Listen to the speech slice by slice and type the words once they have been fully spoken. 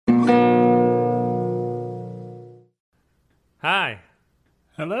Hi,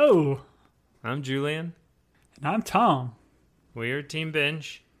 Hello, I'm Julian. and I'm Tom. We are Team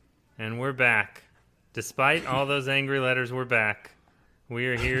Binge, and we're back. Despite all those angry letters, we're back. We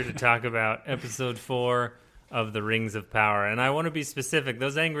are here to talk about episode 4 of The Rings of Power. And I want to be specific.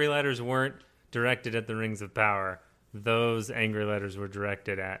 Those angry letters weren't directed at The Rings of Power. Those angry letters were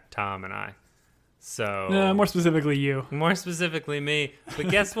directed at Tom and I. So More specifically, you. more specifically me. But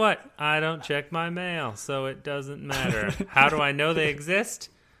guess what? I don't check my mail, so it doesn't matter. How do I know they exist?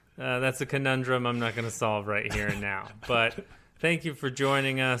 That's a conundrum I'm not going to solve right here and now. But thank you for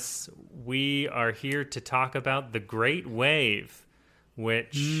joining us. We are here to talk about The Great Wave,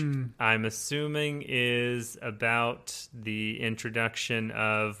 which I'm assuming is about the introduction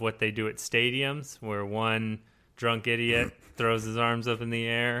of what they do at stadiums, where one drunk idiot throws his arms up in the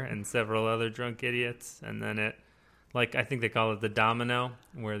air and several other drunk idiots, and then it, like, I think they call it the domino,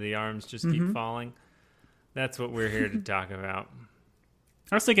 where the arms just keep falling. That's what we're here to talk about.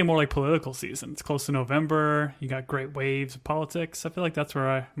 I was thinking more like political season. It's close to November. You got great waves of politics. I feel like that's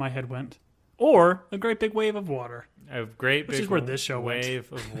where my head went. Or a great big wave of water. A great Which big is where this show went.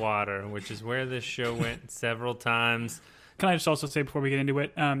 wave of water, which is where this show went several times. Can I just also say before we get into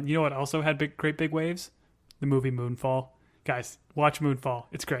it, you know what also had great big waves? The movie Moonfall. Guys, watch Moonfall.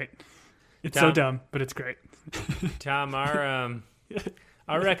 It's great. It's so dumb, but it's great. Tom,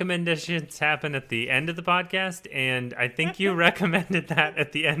 our recommendations happen at the end of the podcast, and I think you recommended that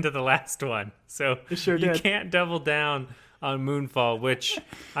at the end of the last one. So It sure you did. can't double down on Moonfall, which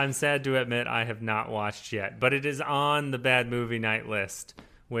I'm sad to admit I have not watched yet. But it is on the bad movie night list,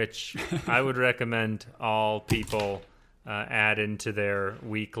 which I would recommend all people add into their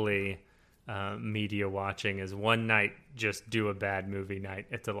weekly media watching is one night, just do a bad movie night.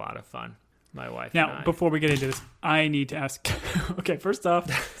 It's a lot of fun. My wife and Now, I. before we get into this, I need to ask. Okay, first off,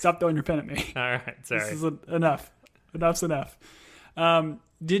 stop throwing your pen at me. All right, sorry. This is enough. Enough's enough.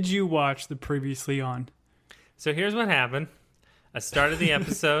 Did you watch the previously on? So here's what happened. I started the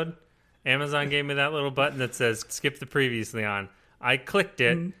episode. Amazon gave me that little button that says skip the previously on. I clicked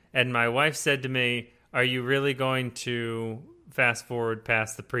it, and my wife said to me, "Are you really going to fast forward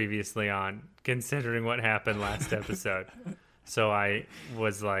past the previously on, considering what happened last episode?" So I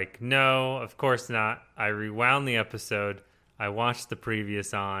was like, no, of course not. I rewound the episode. I watched the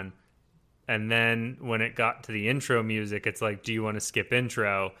previous on. And then when it got to the intro music, it's like, do you want to skip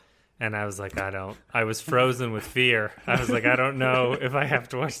intro? And I was like, I don't. I was frozen with fear. I was like, I don't know if I have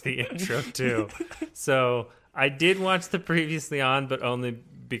to watch the intro too. So I did watch the previously on, but only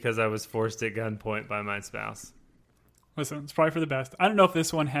because I was forced at gunpoint by my spouse. Listen, it's probably for the best. I don't know if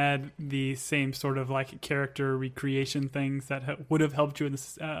this one had the same sort of like character recreation things that would have helped you in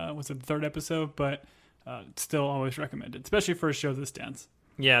this, was it the third episode? But still always recommended, especially for a show this dense.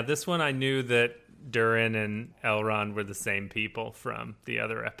 Yeah, this one I knew that Durin and Elrond were the same people from the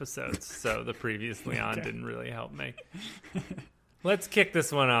other episodes, so the previously on didn't really help me. Let's kick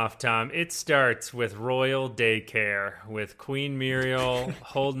this one off, Tom. It starts with royal daycare, with Queen Muriel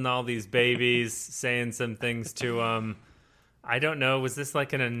holding all these babies, saying some things to them. I don't know, was this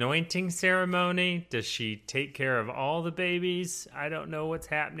like an anointing ceremony? Does she take care of all the babies? I don't know what's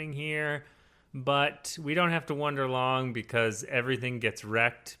happening here, but we don't have to wonder long because everything gets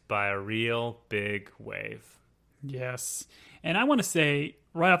wrecked by a real big wave. Yes, and I want to say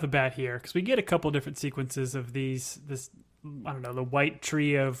right off the bat here, because we get a couple different sequences of this. I don't know, the white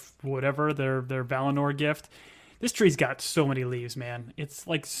tree of whatever, their Valinor gift. This tree's got so many leaves, man. It's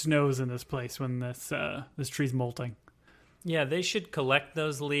like snows in this place when this tree's molting. Yeah, they should collect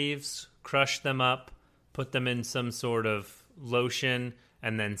those leaves, crush them up, put them in some sort of lotion,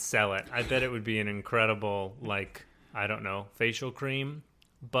 and then sell it. I bet it would be an incredible, like, I don't know, facial cream.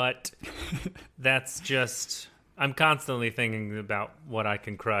 But that's just... I'm constantly thinking about what I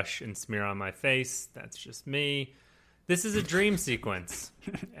can crush and smear on my face. That's just me. This is a dream sequence.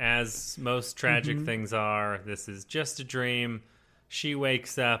 As most tragic things are, this is just a dream. She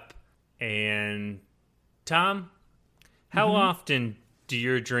wakes up and... Tom, how often do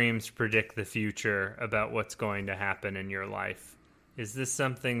your dreams predict the future about what's going to happen in your life? Is this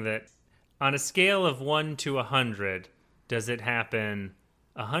something that, on a scale of 1 to 100, does it happen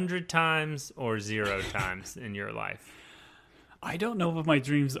 100 times or 0 times in your life? I don't know if my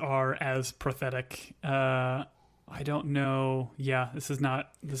dreams are as prophetic. I don't know. Yeah, this is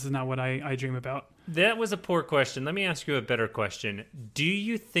not what I dream about. That was a poor question. Let me ask you a better question. Do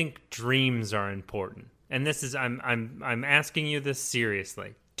you think dreams are important? And this is I'm asking you this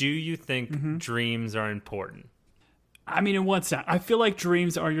seriously. Do you think dreams are important? I mean, in one sense, I feel like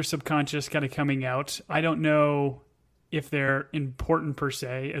dreams are your subconscious kind of coming out. I don't know if they're important per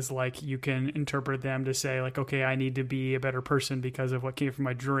se, as like you can interpret them to say like, okay, I need to be a better person because of what came from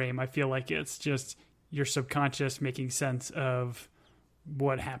my dream. I feel like it's just your subconscious making sense of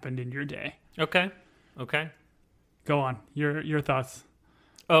what happened in your day. Okay. Go on. Your thoughts.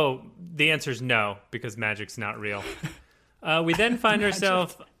 Oh, the answer is no, because magic's not real. We then find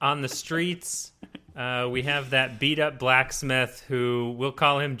ourselves on the streets. We have that beat-up blacksmith who, we'll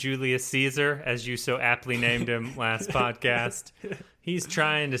call him Julius Caesar, as you so aptly named him last podcast. He's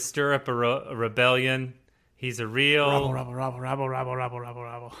trying to stir up a rebellion. He's a real... Rabble.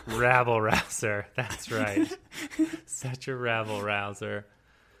 rabble-rouser. That's right. Such a rabble-rouser.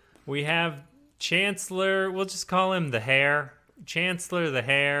 We have Chancellor, we'll just call him the Hare. Chancellor the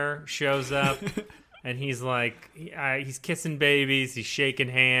Hare shows up, and he's like, he's kissing babies, he's shaking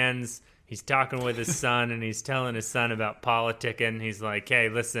hands, he's talking with his son, and he's telling his son about politicking. He's like, hey,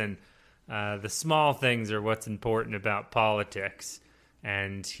 listen, the small things are what's important about politics.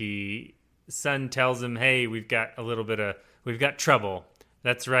 And son tells him, hey, we've got trouble.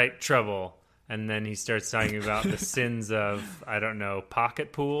 That's right, trouble. And then he starts talking about the sins of, I don't know,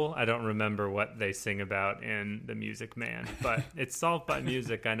 pocket pool. I don't remember what they sing about in The Music Man, but it's solved by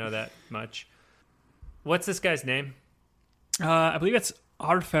music. I know that much. What's this guy's name? I believe it's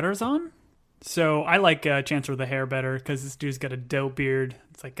Ar-Featherzon. So I like Chancellor the Hare better because this dude's got a dope beard.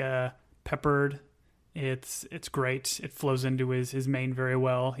 It's like peppered. It's great. It flows into his mane very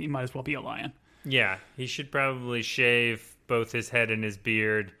well. He might as well be a lion. Yeah, he should probably shave both his head and his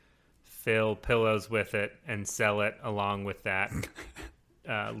beard, fill pillows with it, and sell it along with that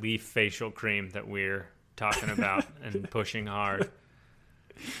leaf facial cream that we're talking about and pushing hard.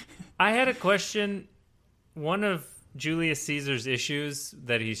 I had a question. One of Julius Caesar's issues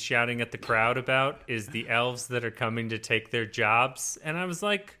that he's shouting at the crowd about is the elves that are coming to take their jobs. And I was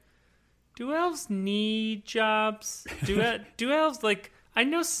like, do elves need jobs? Do elves, like, I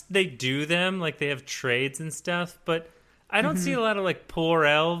know they do them, like they have trades and stuff, but I don't see a lot of like poor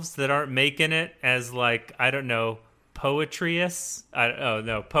elves that aren't making it as like, I don't know, poetryist.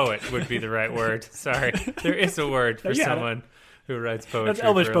 Poet would be the right word. Sorry. There is a word for someone who writes poetry. That's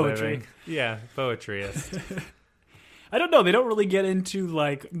elvish for a poetry. living. Yeah, poetryist. I don't know. They don't really get into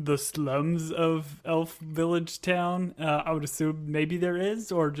like the slums of Elf Village Town. I would assume maybe there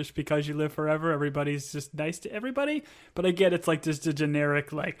is, or just because you live forever, everybody's just nice to everybody. But I get it's like just a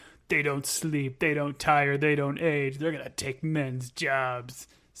generic like they don't sleep, they don't tire, they don't age. They're gonna take men's jobs.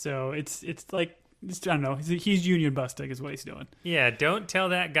 So it's like I don't know. He's union busting is what he's doing. Yeah, don't tell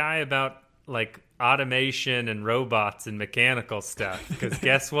that guy about like automation and robots and mechanical stuff, because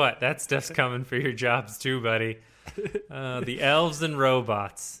guess what? That stuff's coming for your jobs too, buddy. The elves and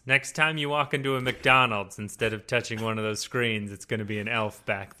robots. Next time you walk into a McDonald's, instead of touching one of those screens, it's going to be an elf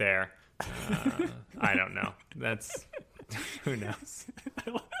back there. I don't know. That's who knows.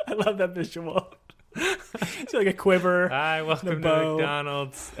 I love that visual. It's like a quiver. Hi, welcome to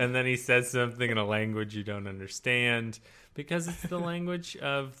McDonald's. And then he says something in a language you don't understand because it's the language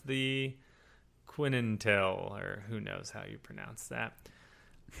of the Quinintel, or who knows how you pronounce that.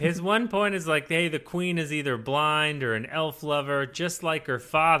 His one point is like, hey, the queen is either blind or an elf lover, just like her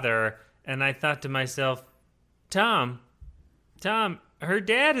father. And I thought to myself, Tom, her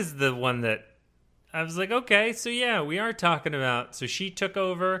dad is the one that... I was like, okay, so yeah, we are talking about... So she took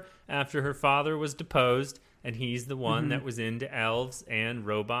over after her father was deposed, and he's the one that was into elves and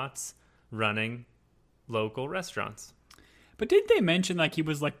robots running local restaurants. But didn't they mention like he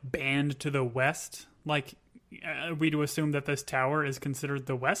was like banned to the west? Like... Are we to assume that this tower is considered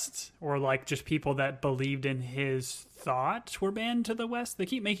the West, or like just people that believed in his thought were banned to the West? They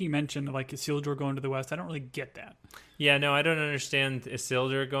keep making mention of like Isildur going to the West. I don't really get that. Yeah, no, I don't understand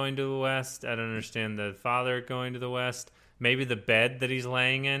Isildur going to the West. I don't understand the father going to the West. Maybe the bed that he's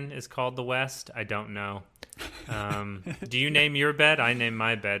laying in is called the West. I don't know. Do you name your bed? I name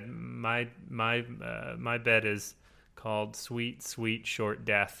my bed. My bed is called Sweet, Sweet Short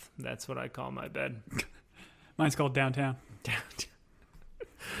Death. That's what I call my bed. Mine's called Downtown.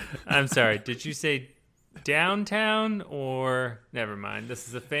 I'm sorry. Did you say downtown or... Never mind. This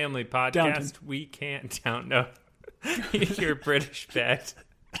is a family podcast. Downtown. We don't know. Your British bed.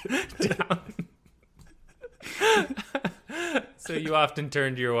 Down. So you often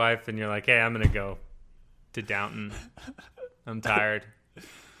turn to your wife and you're like, hey, I'm going to go to Downton. I'm tired.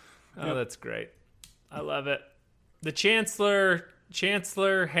 Oh, that's great. I love it. The Chancellor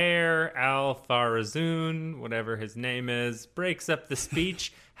Hare Al-Farazun, whatever his name is, breaks up the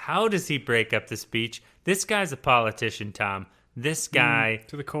speech. How does he break up the speech? This guy's a politician, Tom. This guy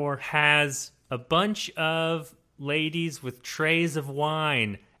to the core has a bunch of ladies with trays of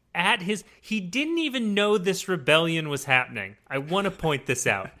wine he didn't even know this rebellion was happening. I want to point this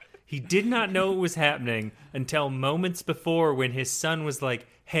out. He did not know it was happening until moments before when his son was like,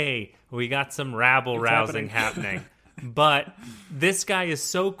 hey, we got some rabble-rousing happening. But this guy is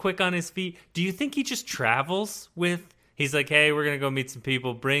so quick on his feet. Do you think he just travels with... He's like, hey, we're going to go meet some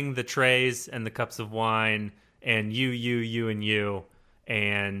people. Bring the trays and the cups of wine, and you,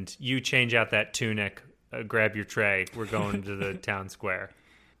 and you change out that tunic. Grab your tray. We're going to the town square.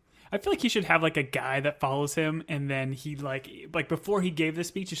 I feel like he should have like a guy that follows him, and then he like before he gave this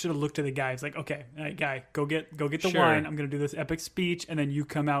speech, he should have looked to the guy. He's like, okay, all right, guy, go get the wine. I'm gonna do this epic speech, and then you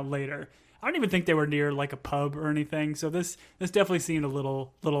come out later. I don't even think they were near like a pub or anything, so this definitely seemed a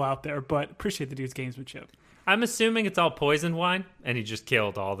little out there. But appreciate the dude's gamesmanship. I'm assuming it's all poisoned wine, and he just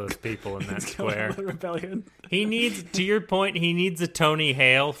killed all those people in that square. The rebellion. He needs, to your point, he needs a Tony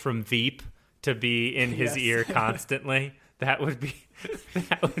Hale from Veep to be in his ear constantly. That would be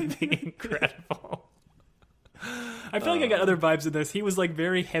incredible. I feel like I got other vibes of this. He was like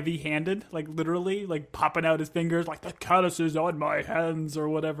very heavy-handed, like literally, like popping out his fingers, like the calluses on my hands or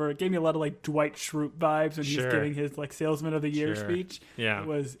whatever. It gave me a lot of like Dwight Schrute vibes when he was giving his like Salesman of the Year speech. Yeah,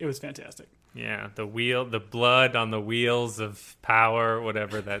 it was fantastic. Yeah, the blood on the wheels of power,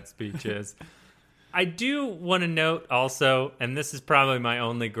 whatever that speech is. I do want to note also, and this is probably my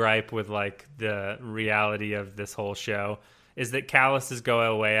only gripe with like the reality of this whole show, is that calluses go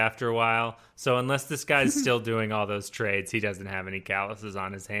away after a while. So unless this guy's still doing all those trades, he doesn't have any calluses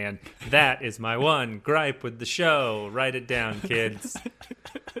on his hand. That is my one gripe with the show. Write it down, kids.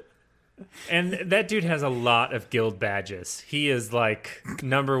 And that dude has a lot of guild badges. He is like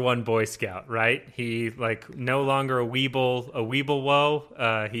 #1 Boy Scout, right? He like no longer a weeble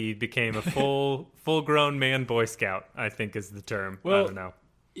woe. He became a full-grown man Boy Scout, I think is the term. Well, I don't know.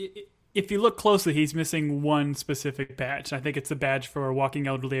 If you look closely, he's missing one specific badge. I think it's the badge for walking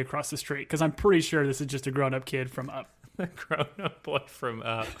elderly across the street, because I'm pretty sure this is just a grown-up kid from Up. A grown-up boy from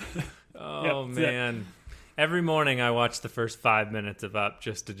Up. Oh, yep, man. Every morning I watch the first 5 minutes of Up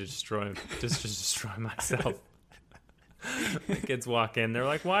just to destroy myself. The kids walk in. They're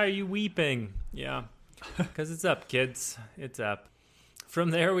like, why are you weeping? Yeah, because it's Up, kids. It's Up.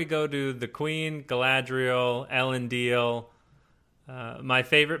 From there we go to the Queen, Galadriel, Elendil. My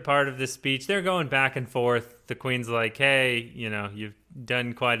favorite part of this speech, they're going back and forth. The Queen's like, hey, you've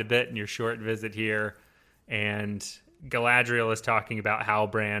done quite a bit in your short visit here. And Galadriel is talking about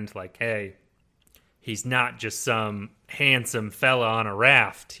Halbrand, like, hey, he's not just some handsome fella on a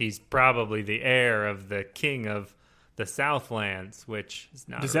raft. He's probably the heir of the king of the Southlands, which is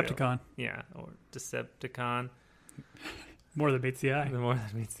not Decepticon. Or Decepticon. More than meets the eye. The more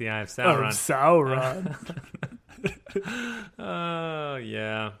than meets the eye of Sauron. Oh, Sauron. Oh,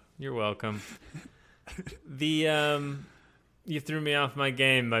 yeah. You're welcome. You threw me off my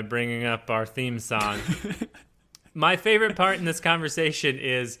game by bringing up our theme song. My favorite part in this conversation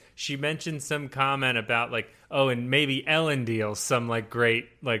is she mentioned some comment about like, oh, and maybe Elendil, some like great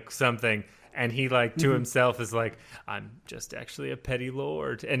like something. And he like to himself is like, I'm just actually a petty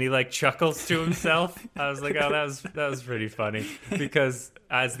lord. And he like chuckles to himself. I was like, oh, that was pretty funny. Because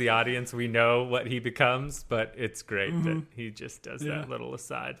as the audience, we know what he becomes. But it's great that he just does that little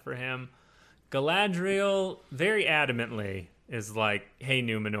aside for him. Galadriel very adamantly is like, hey,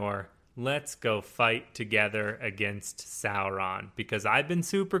 Numenor, let's go fight together against Sauron. Because I've been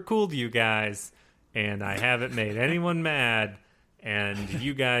super cool to you guys. And I haven't made anyone mad. And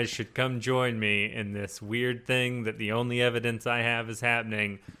you guys should come join me in this weird thing that the only evidence I have is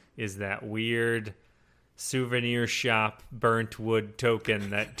happening is that weird souvenir shop burnt wood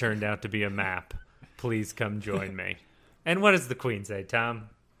token that turned out to be a map. Please come join me. And what does the Queen say, Tom?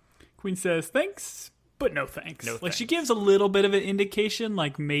 Queen says, thanks, but no thanks. No like thanks. She gives a little bit of an indication,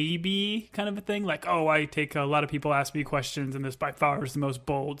 like maybe kind of a thing, like, oh, I take a lot of people ask me questions and this by far is the most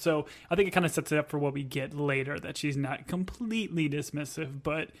bold. So I think it kind of sets it up for what we get later, that she's not completely dismissive,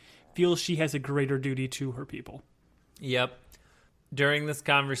 but feels she has a greater duty to her people. Yep. During this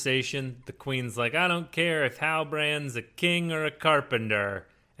conversation, the Queen's like, I don't care if Halbrand's a king or a carpenter.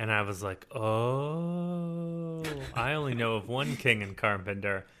 And I was like, oh, I only know of one king and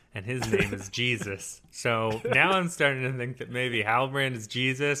carpenter. And his name is Jesus. So now I'm starting to think that maybe Halbrand is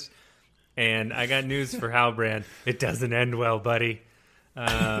Jesus. And I got news for Halbrand. It doesn't end well, buddy.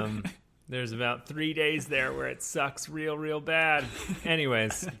 There's about 3 days there where it sucks real, real bad.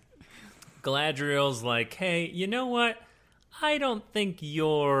 Anyways, Galadriel's like, hey, you know what? I don't think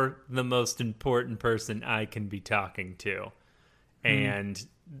you're the most important person I can be talking to. And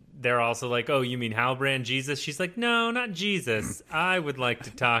they're also like, oh, you mean Halbrand, Jesus? She's like, no, not Jesus. I would like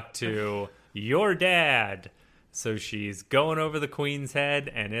to talk to your dad. So she's going over the queen's head,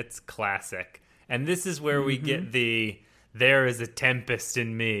 and it's classic. And this is where we get the "there is a tempest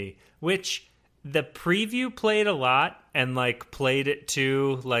in me," which the preview played a lot and like played it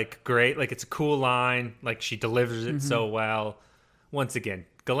too, like great. Like it's a cool line. Like she delivers it so well. Once again,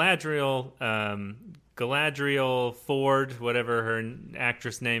 Galadriel Ford, whatever her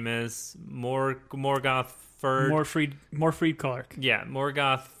actress name is, Morgoth Ford. Morfried Clark. Yeah,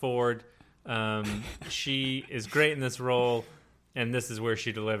 Morgoth Ford. She is great in this role, and this is where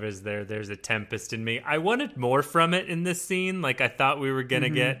she delivers there's a tempest in me. I wanted more from it in this scene. Like I thought we were gonna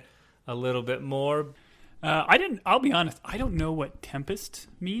get a little bit more. I'll be honest, I don't know what tempest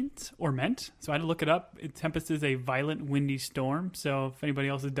means or meant, so I had to look it up. Tempest is a violent, windy storm. So if anybody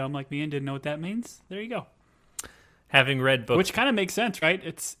else is dumb like me and didn't know what that means, there you go. Having read books, which kind of makes sense, right?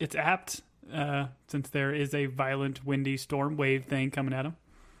 It's apt since there is a violent, windy storm wave thing coming at them.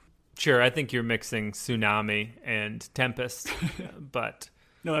 Sure, I think you're mixing tsunami and tempest, but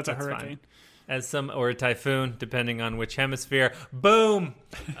no, that's a hurricane. Fine. Or a typhoon, depending on which hemisphere. Boom.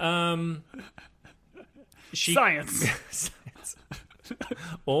 Science. Science.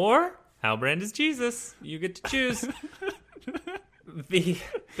 Or Halbrand is Jesus. You get to choose. The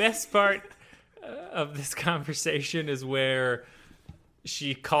best part of this conversation is where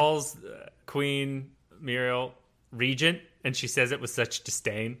she calls Queen Muriel regent, and she says it with such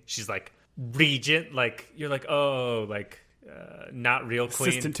disdain. She's like, regent? Like, you're like, oh, like, not real queen.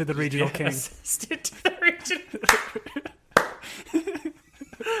 Assistant to the regional king. Assistant to the regional.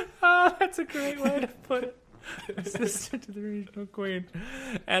 Oh, that's a great way to put it. Assistant to the regional queen.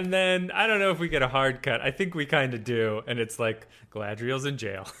 And then, I don't know if we get a hard cut. I think we kind of do. And it's like, Galadriel's in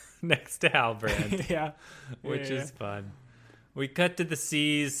jail next to Halbrand. Yeah. Which is fun. We cut to the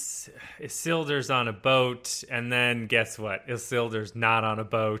seas. Isildur's on a boat. And then, guess what? Isildur's not on a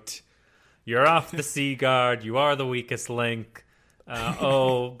boat. You're off the Sea Guard. You are the weakest link.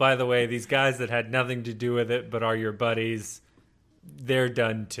 Oh, by the way, these guys that had nothing to do with it but are your buddies, they're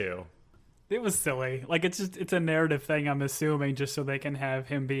done too. It was silly. Like, it's a narrative thing, I'm assuming, just so they can have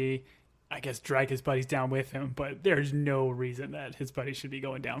him be, I guess, drag his buddies down with him. But there's no reason that his buddies should be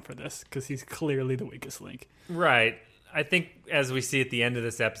going down for this, because he's clearly the weakest link. Right. I think, as we see at the end of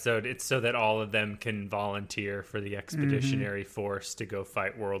this episode, it's so that all of them can volunteer for the expeditionary force to go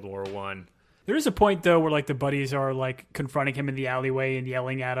fight World War I. There is a point, though, where, like, the buddies are, like, confronting him in the alleyway and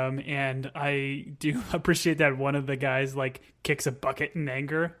yelling at him, and I do appreciate that one of the guys, like, kicks a bucket in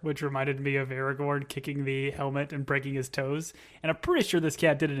anger, which reminded me of Aragorn kicking the helmet and breaking his toes, and I'm pretty sure this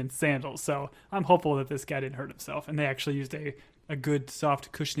cat did it in sandals, so I'm hopeful that this guy didn't hurt himself, and they actually used a good,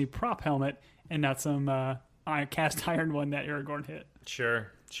 soft, cushiony prop helmet, and not some cast iron one that Aragorn hit. Sure.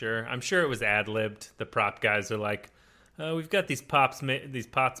 I'm sure it was ad-libbed. The prop guys are like, we've got these pots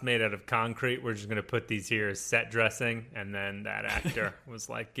made out of concrete. We're just going to put these here as set dressing. And then that actor was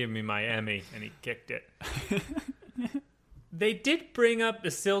like, give me my Emmy. And he kicked it. They did bring up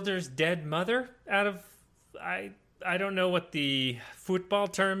Isildur's dead mother out of... I don't know what the football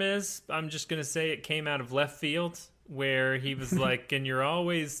term is. I'm just going to say it came out of left field, where he was like, and you're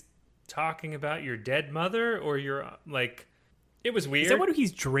always talking about your dead mother, or you're like... It was weird. Is that what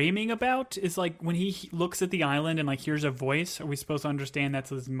he's dreaming about? Is like when he looks at the island and like hears a voice, are we supposed to understand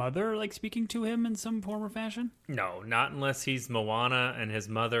that's his mother like speaking to him in some form or fashion? No, not unless he's Moana and his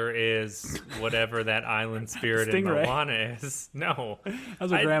mother is whatever that island spirit in Moana is. No.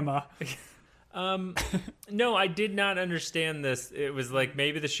 How's her grandma? No, I did not understand this. It was like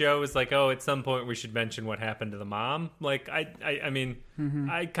maybe the show was like, oh, at some point we should mention what happened to the mom. Like I mean,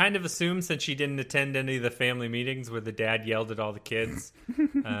 I kind of assumed since she didn't attend any of the family meetings where the dad yelled at all the kids,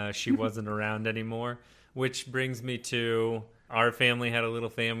 she wasn't around anymore. Which brings me to our family had a little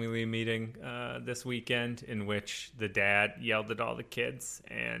family meeting this weekend in which the dad yelled at all the kids,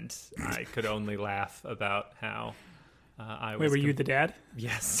 and I could only laugh about how I was. Wait, were you the dad?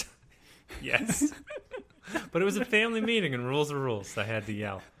 Yes. Yes. But it was a family meeting and rules are rules, so I had to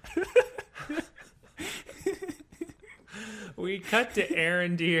yell. We cut to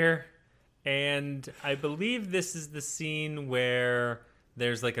Arondir, and I believe this is the scene where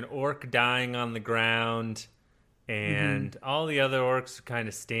there's like an orc dying on the ground, and all the other orcs are kind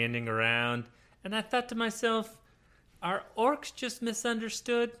of standing around. And I thought to myself, are orcs just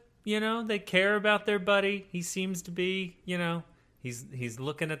misunderstood? You know, they care about their buddy. He seems to be, you know... He's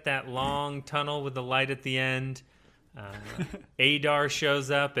looking at that long tunnel with the light at the end. Adar shows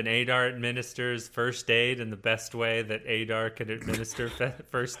up, and Adar administers first aid in the best way that Adar could administer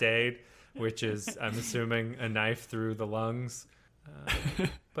first aid, which is, I'm assuming, a knife through the lungs.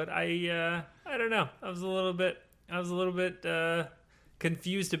 But I don't know. I was a little bit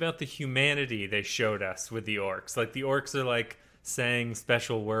confused about the humanity they showed us with the orcs. Like the orcs are like saying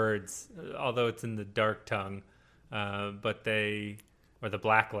special words, although it's in the dark tongue, but they, or the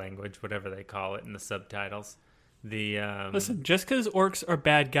black language, whatever they call it in the subtitles. Listen, just because orcs are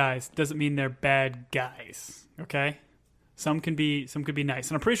bad guys doesn't mean they're bad guys. Okay, some can be nice,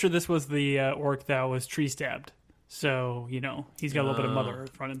 and I'm pretty sure this was the orc that was tree stabbed. So he's got a little bit of Mother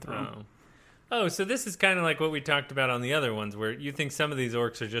Earth running through him. Oh, so this is kind of like what we talked about on the other ones, where you think some of these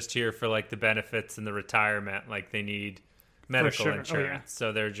orcs are just here for like the benefits and the retirement, like they need medical insurance. Oh, yeah.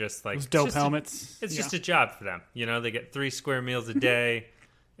 So they're just like those dope helmets. It's just a job for them. They get 3 square meals a day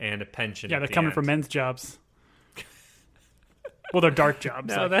and a pension. Yeah, they're coming for men's jobs. Well, they're dark jobs.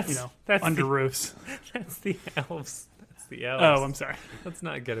 No, like, that's under roofs. That's the elves. That's the elves. Oh, I'm sorry. Let's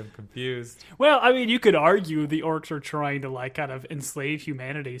not get them confused. Well, I mean, you could argue the orcs are trying to like kind of enslave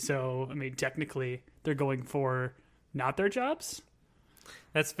humanity. So, I mean, technically, they're going for not their jobs.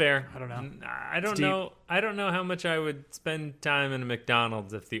 That's fair. I don't know. I don't know. I don't know how much I would spend time in a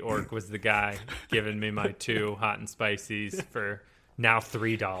McDonald's if the orc was the guy giving me my 2 hot and spicies for now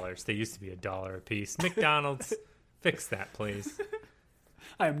 $3. They used to be $1 a piece. McDonald's, fix that, please.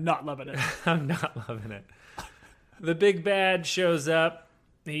 I am not loving it. I'm not loving it. The big bad shows up.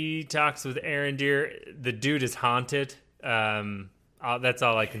 He talks with Arondir. The dude is haunted. That's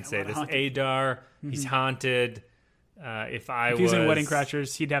all I can say. This Adar, he's haunted. If he was in Wedding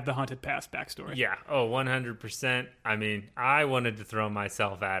Crashers, he'd have the haunted past backstory. Yeah. Oh, 100%. I mean, I wanted to throw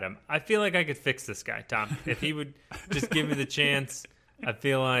myself at him. I feel like I could fix this guy, Tom. If he would just give me the chance, I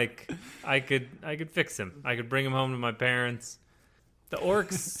feel like I could fix him. I could bring him home to my parents. The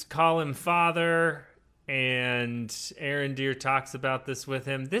orcs call him father, and Arondir talks about this with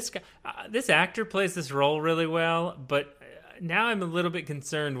him. This guy, this actor plays this role really well, but now I'm a little bit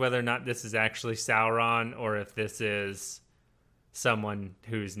concerned whether or not this is actually Sauron or if this is someone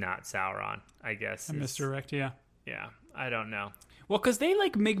who's not Sauron, I guess. A misdirect, yeah. Yeah, I don't know. Well, because they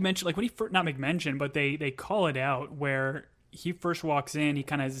make mention, like when he not make mention, but they call it out where he first walks in, he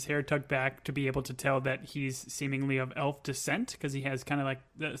kind of has his hair tucked back to be able to tell that he's seemingly of elf descent because he has kind of like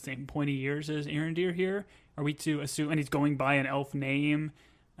the same pointy ears as Arondir here. Are we to assume, and he's going by an elf name?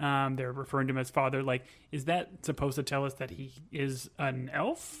 They're referring to him as father. Like, is that supposed to tell us that he is an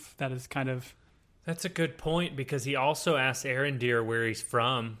elf? That is kind of... That's a good point, because he also asks Arondir where he's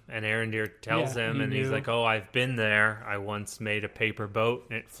from, and Arondir tells him, and he's like, oh, I've been there. I once made a paper boat,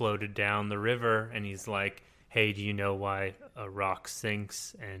 and it floated down the river. And he's like, hey, do you know why a rock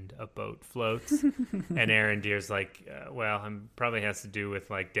sinks and a boat floats? And Arondir's like, well, it probably has to do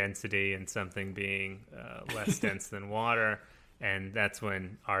with, like, density and something being less dense than water. And that's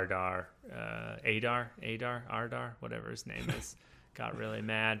when Ardar, whatever his name is, got really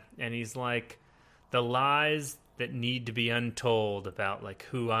mad. And he's like, the lies that need to be untold about like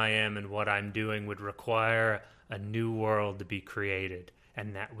who I am and what I'm doing would require a new world to be created.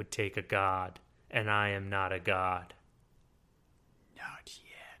 And that would take a god. And I am not a god. Not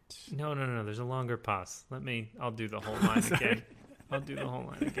yet. No. There's a longer pause. I'll do the whole line again. I'll do the whole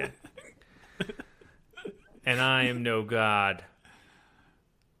line again. And I am no god.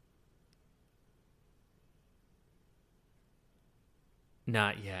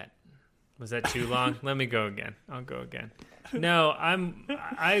 Not yet. Was that too long? Let me go again. I'll go again. No,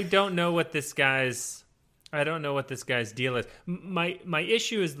 I don't know what this guy's deal is. My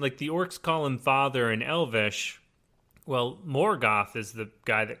issue is like the orcs call him father in Elvish. Well, Morgoth is the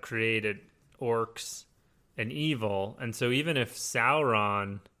guy that created orcs and evil, and so even if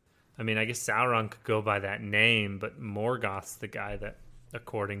Sauron, I mean, I guess Sauron could go by that name, but Morgoth's the guy that,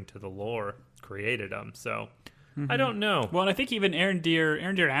 according to the lore, created him. So I don't know. Well, and I think even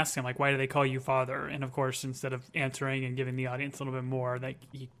Arondir asks him, like, why do they call you father? And of course, instead of answering and giving the audience a little bit more, like,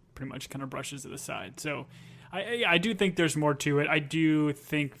 he pretty much kind of brushes it aside. So I do think there's more to it. I do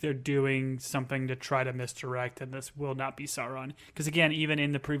think they're doing something to try to misdirect, and this will not be Sauron. Because again, even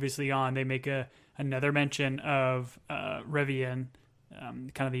in the previously on, they make another mention of Revian,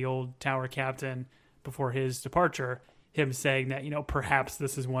 kind of the old tower captain before his departure, him saying that, perhaps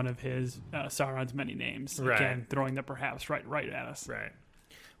this is one of his Sauron's many names. Right. Again, throwing the perhaps right at us. Right.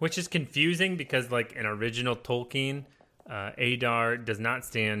 Which is confusing because, like, in original Tolkien, Adar does not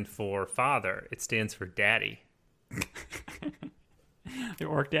stand for father. It stands for daddy. The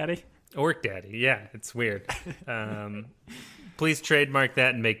orc daddy? Orc daddy, yeah. It's weird. Please trademark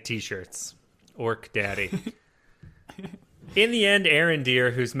that and make t-shirts. Orc daddy. In the end,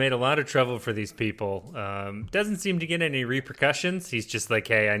 Arondir, who's made a lot of trouble for these people, doesn't seem to get any repercussions. He's just like,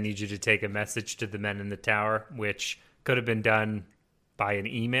 hey, I need you to take a message to the men in the tower, which could have been done by an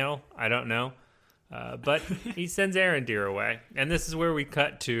email. I don't know. But he sends Arondir away. And this is where we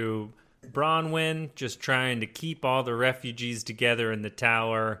cut to Bronwyn just trying to keep all the refugees together in the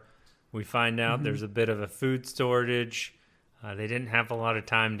tower. We find out there's a bit of a food shortage. They didn't have a lot of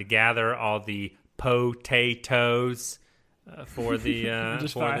time to gather all the potatoes for the...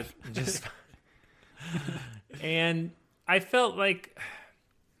 Just five. And I felt like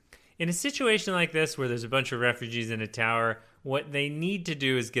in a situation like this where there's a bunch of refugees in a tower, what they need to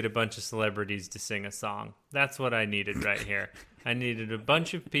do is get a bunch of celebrities to sing a song. That's what I needed right here. I needed a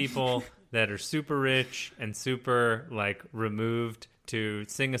bunch of people that are super rich and super like removed to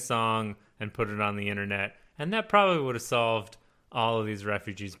sing a song and put it on the internet. And that probably would have solved all of these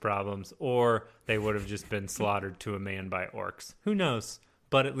refugees' problems, or they would have just been slaughtered to a man by orcs. Who knows?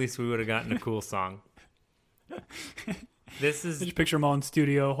 But at least we would have gotten a cool song. This is... Just picture them all in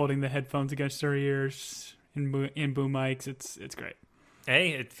studio holding the headphones against their ears in boom mics. It's great.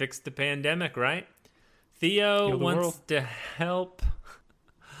 Hey, it fixed the pandemic, right? Theo wants to help.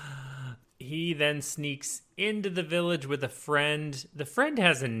 He then sneaks into the village with a friend. The friend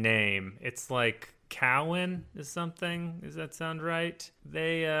has a name. It's like Cowan or something. Does that sound right?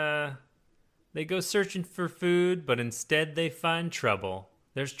 They go searching for food, but instead they find trouble.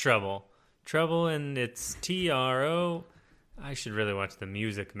 There's trouble. Trouble, and it's TRO. I should really watch The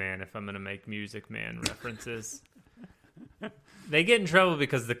Music Man if I'm going to make Music Man references. They get in trouble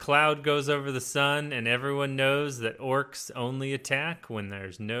because the cloud goes over the sun, and everyone knows that orcs only attack when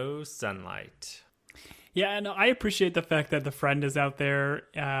there's no sunlight. Yeah, and I appreciate the fact that the friend is out there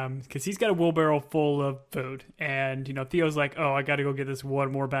because he's got a wheelbarrow full of food. And, you know, Theo's like, oh, I got to go get this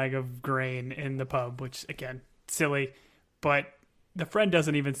one more bag of grain in the pub, which, again, silly. But the friend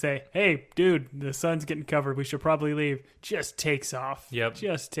doesn't even say, hey, dude, the sun's getting covered. We should probably leave. Just takes off. Yep.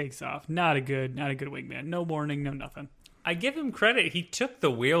 Just takes off. Not a good wingman. No warning, no nothing. I give him credit. He took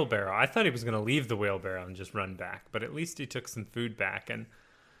the wheelbarrow. I thought he was going to leave the wheelbarrow and just run back. But at least he took some food back. And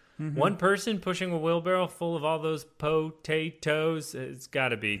one person pushing a wheelbarrow full of all those potatoes, it's got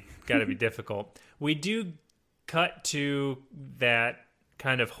to be difficult. We do cut to that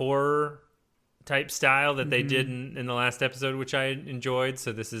kind of horror type style that they did in the last episode, which I enjoyed.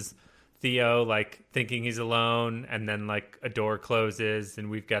 So this is Theo like thinking he's alone, and then like a door closes and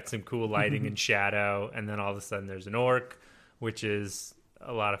we've got some cool lighting and shadow, and then all of a sudden there's an orc, which is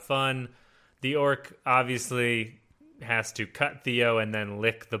a lot of fun. The orc obviously has to cut Theo and then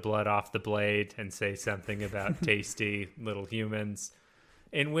lick the blood off the blade and say something about tasty little humans,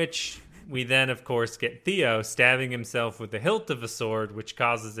 in which we then of course get Theo stabbing himself with the hilt of a sword, which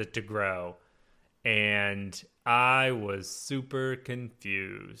causes it to grow. And I was super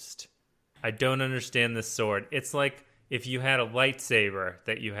confused. I don't understand this sword. It's like if you had a lightsaber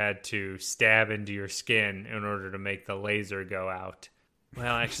that you had to stab into your skin in order to make the laser go out.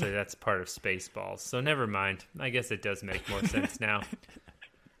 Well, actually, that's part of Spaceballs, so never mind. I guess it does make more sense now.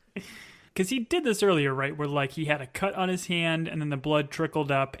 Because he did this earlier, right? Where like he had a cut on his hand and then the blood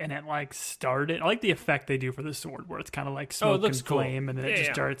trickled up and it like started. I like the effect they do for the sword where it's kind of like smoke and flame and then it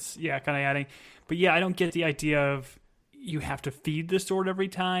just starts, kind of adding. But yeah, I don't get the idea of you have to feed the sword every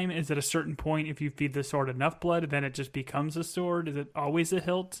time. Is at a certain point, if you feed the sword enough blood, then it just becomes a sword? Is it always a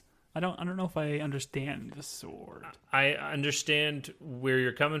hilt? I don't know if I understand the sword. I understand where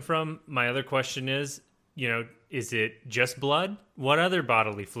you're coming from. My other question is, is it just blood? What other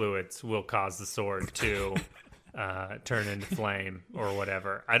bodily fluids will cause the sword to turn into flame or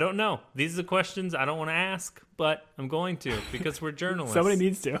whatever? I don't know. These are the questions I don't want to ask, but I'm going to because we're journalists. Somebody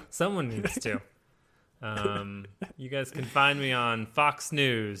needs to. Someone needs to. You guys can find me on Fox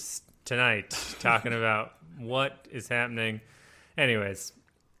News tonight talking about what is happening. Anyways,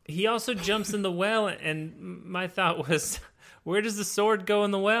 he also jumps in the well, and my thought was, where does the sword go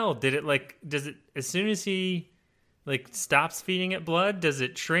in the well? Does it, as soon as he stops feeding it blood, does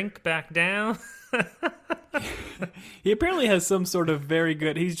it shrink back down? He apparently has some sort of very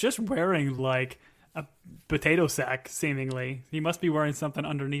good, he's just wearing like a potato sack, seemingly. He must be wearing something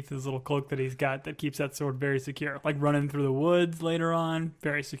underneath his little cloak that he's got that keeps that sword very secure. Like running through the woods later on,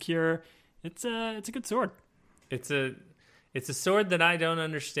 very secure. It's a good sword. It's a sword that I don't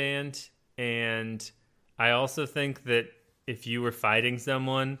understand, and I also think that if you were fighting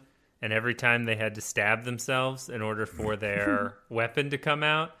someone and every time they had to stab themselves in order for their weapon to come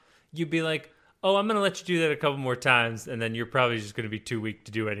out, you'd be like, oh, I'm going to let you do that a couple more times, and then you're probably just going to be too weak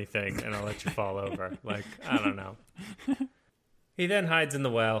to do anything, and I'll let you fall over. Like, I don't know. He then hides in the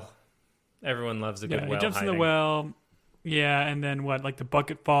well. Everyone loves a good well he jumps hiding. in the well. Yeah, and then what? Like the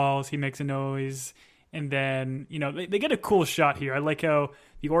bucket falls, he makes a noise, and then, they get a cool shot here. I like how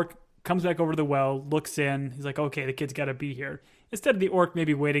the orc comes back over to the well, looks in. He's like, okay, the kid's got to be here. Instead of the orc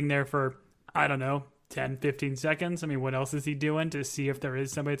maybe waiting there for, I don't know, 10, 15 seconds. I mean, what else is he doing to see if there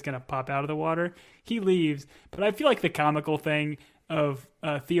is somebody that's going to pop out of the water? He leaves. But I feel like the comical thing of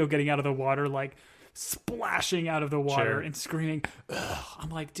Theo getting out of the water, like splashing out of the water and screaming, ugh. I'm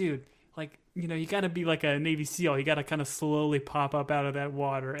like, dude, like, you know, you got to be like a Navy SEAL. You got to kind of slowly pop up out of that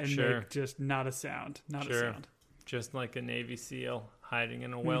water and make just not a sound. Not a sound. Just like a Navy SEAL hiding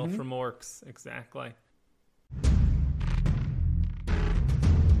in a well from orcs. Exactly.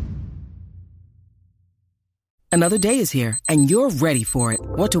 Another day is here, and you're ready for it.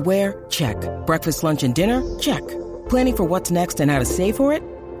 What to wear? Check. Breakfast, lunch, and dinner? Check. Planning for what's next and how to save for it?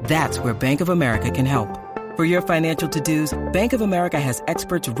 That's where Bank of America can help. For your financial to-dos, Bank of America has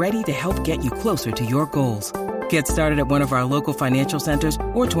experts ready to help get you closer to your goals. Get started at one of our local financial centers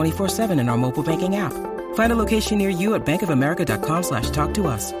or 24/7 in our mobile banking app. Find a location near you at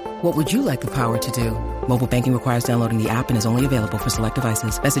bankofamerica.com/talktous. What would you like the power to do? Mobile banking requires downloading the app and is only available for select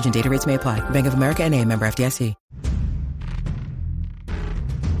devices. Message and data rates may apply. Bank of America N.A., member FDIC.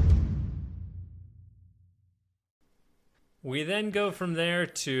 We then go from there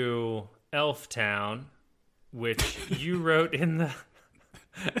to Elf Town, which you wrote in the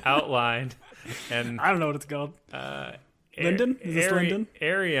outline. And I don't know what it's called. Linden? Is this Linden?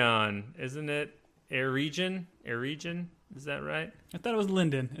 Arion, isn't it? Air-region? Is that right? I thought it was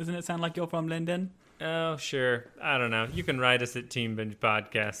Linden. Doesn't it sound like you're from Linden? Oh, sure. I don't know. You can write us at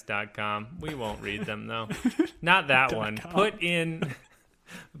teambingepodcast.com. We won't read them, though. Not that one. Put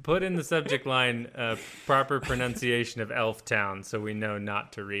in the subject line proper pronunciation of Elf Town so we know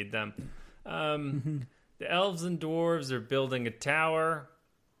not to read them. The elves and dwarves are building a tower.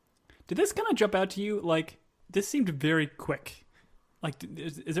 Did this kind of jump out to you? Like, this seemed very quick. Like,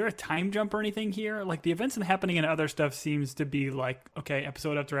 is there a time jump or anything here? Like, the events and happening and other stuff seems to be like, okay,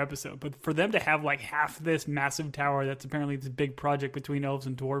 episode after episode. But for them to have like half this massive tower that's apparently this big project between elves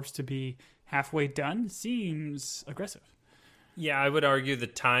and dwarves to be halfway done seems aggressive. Yeah, I would argue the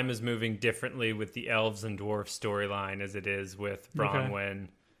time is moving differently with the elves and dwarf storyline as it is with Bronwyn,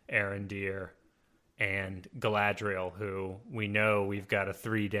 Arondir, and Galadriel, who we know we've got a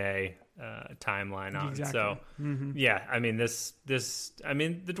 3-day timeline on. Exactly. So, yeah, I mean, the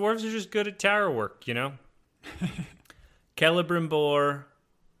dwarves are just good at tower work, you know? Celebrimbor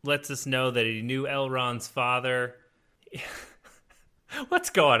lets us know that he knew Elrond's father. What's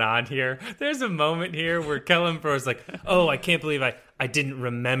going on here? There's a moment here where Celebrimbor is like, oh, I can't believe I didn't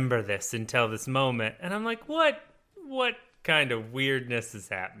remember this until this moment. And I'm like, what kind of weirdness is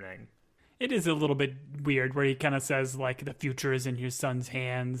happening? It is a little bit weird where he kind of says, like, the future is in your son's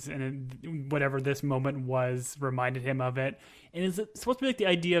hands, and whatever this moment was reminded him of it. And is it supposed to be like the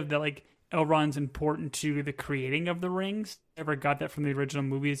idea of that, like, Elrond's important to the creating of the rings? Never got that from the original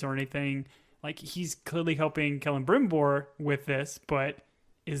movies or anything. Like, he's clearly helping Celebrimbor with this, but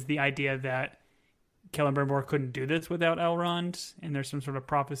is the idea that Celebrimbor couldn't do this without Elrond, and there's some sort of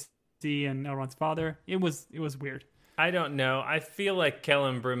prophecy in Elrond's father? It was weird. I don't know. I feel like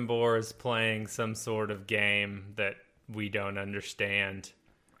Celebrimbor is playing some sort of game that we don't understand.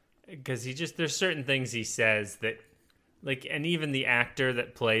 Because there's certain things he says that, like, and even the actor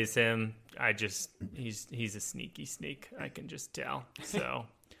that plays him, he's a sneaky sneak. I can just tell. So,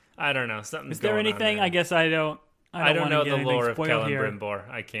 I don't know. Something's going on. Is there anything? There. I guess I don't know the lore of Celebrimbor.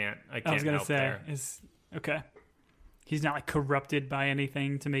 I can't I was gonna help say, there. Okay. He's not like corrupted by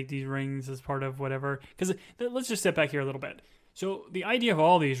anything to make these rings as part of whatever. Because let's just step back here a little bit. So the idea of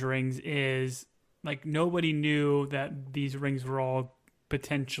all these rings is like nobody knew that these rings were all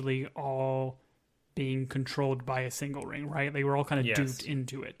potentially all being controlled by a single ring, right? They were all kind of duped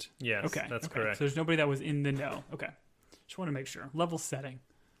into it. Yes, okay, that's correct. So there's nobody that was in the know. Okay. Just want to make sure. Level setting.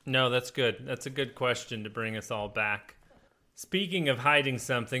 No, that's good. That's a good question to bring us all back. Speaking of hiding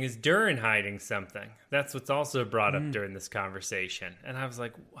something, is Durin hiding something? That's what's also brought up during this conversation. And I was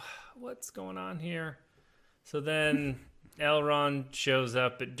like, what's going on here? So then Elrond shows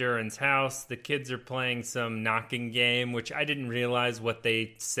up at Durin's house. The kids are playing some knocking game, which I didn't realize what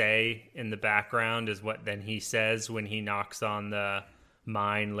they say in the background is what then he says when he knocks on the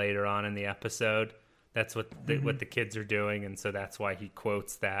mine later on in the episode. That's what the kids are doing, and so that's why he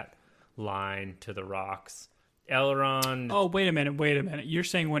quotes that line to the rocks. Elrond. Oh, wait a minute. You're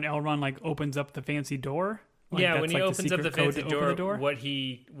saying when Elrond like opens up the fancy door? Like, yeah, when he like opens up the fancy door, what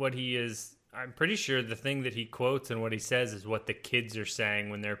he is, I'm pretty sure the thing that he quotes and what he says is what the kids are saying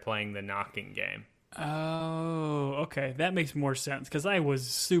when they're playing the knocking game. Oh, okay. That makes more sense because I was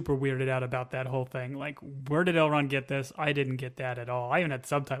super weirded out about that whole thing. Like, where did Elrond get this? I didn't get that at all. I even had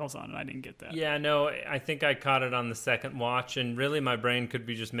subtitles on and I didn't get that. Yeah, no, I think I caught it on the second watch, and really my brain could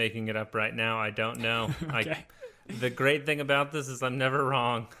be just making it up right now. I don't know. Okay. The great thing about this is I'm never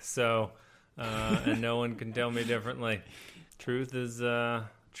wrong. So and no one can tell me differently. Truth is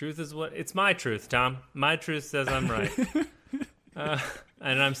what it's my truth, Tom. My truth says I'm right,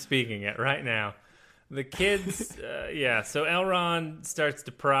 and I'm speaking it right now. The kids, yeah. So Elrond starts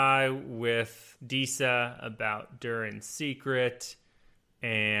to pry with Disa about Durin's secret,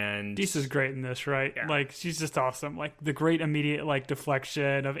 and Disa's great in this, right? Yeah. Like, she's just awesome. Like, the great immediate, like,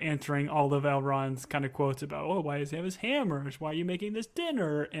 deflection of answering all of Elrond's kind of quotes about, oh, why does he have his hammers? Why are you making this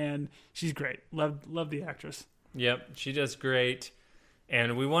dinner? And she's great. Love the actress. Yep, she does great.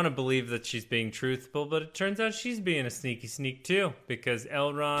 And we want to believe that she's being truthful, but it turns out she's being a sneaky sneak too, because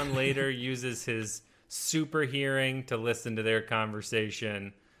Elrond later uses his super hearing to listen to their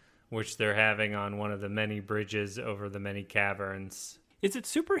conversation, which they're having on one of the many bridges over the many caverns. Is it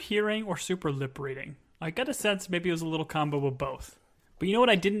super hearing or super lip reading? I got a sense maybe it was a little combo of both. But you know what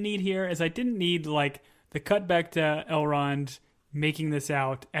I didn't need here is I didn't need, like, the cut back to Elrond making this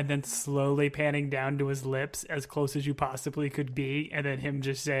out and then slowly panning down to his lips as close as you possibly could be, and then him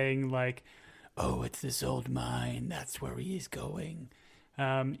just saying, like, oh, it's this old mine, that's where he is going.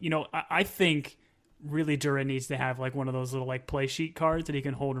 I think really Durin needs to have, like, one of those little, like, play sheet cards that he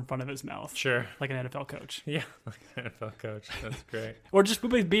can hold in front of his mouth. Sure. Like an NFL coach. Yeah, like an NFL coach. That's great. Or just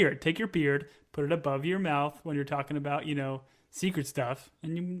with his beard. Take your beard, put it above your mouth when you're talking about, secret stuff,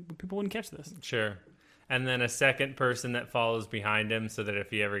 and people wouldn't catch this. Sure. And then a second person that follows behind him so that if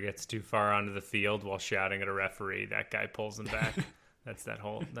he ever gets too far onto the field while shouting at a referee, that guy pulls him back. That's that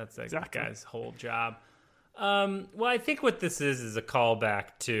Exactly. guy's whole job. Well, I think what this is a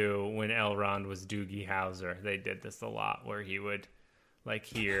callback to when Elrond was Doogie Howser. They did this a lot where he would, like,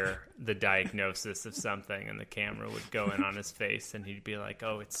 hear the diagnosis of something and the camera would go in on his face and he'd be like,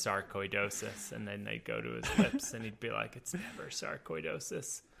 oh, it's sarcoidosis. And then they'd go to his lips and he'd be like, it's never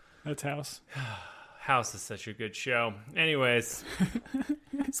sarcoidosis. That's House. House is such a good show. Anyways,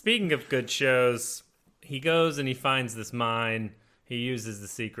 speaking of good shows, he goes and he finds this mine. He uses the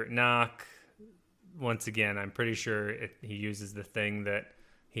secret knock. Once again, I'm pretty sure he uses the thing that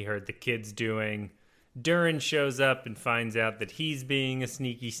he heard the kids doing. Durin shows up and finds out that he's being a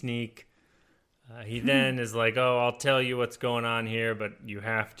sneaky sneak. He then is like, oh, I'll tell you what's going on here, but you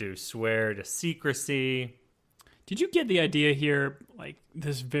have to swear to secrecy. Did you get the idea here, like,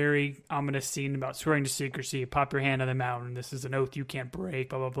 this very ominous scene about swearing to secrecy, pop your hand on the mountain, this is an oath you can't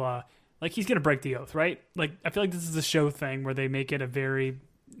break, blah, blah, blah. Like, he's going to break the oath, right? Like, I feel like this is a show thing where they make it a very,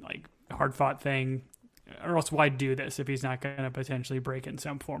 like, hard-fought thing. Or else why do this if he's not going to potentially break it in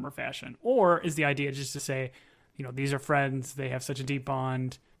some form or fashion? Or is the idea just to say, these are friends, they have such a deep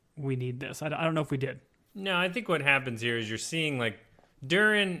bond, we need this? I don't know if we did. No, I think what happens here is you're seeing, like,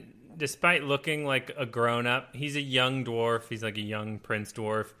 Durin, despite looking like a grown-up, he's a young dwarf. He's like a young prince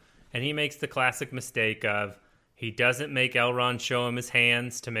dwarf. And he makes the classic mistake of he doesn't make Elrond show him his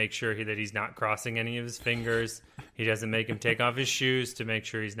hands to make sure that he's not crossing any of his fingers. He doesn't make him take off his shoes to make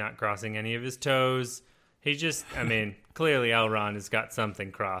sure he's not crossing any of his toes. He just, clearly Elrond has got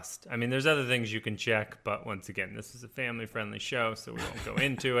something crossed. There's other things you can check, but once again, this is a family-friendly show, so we won't go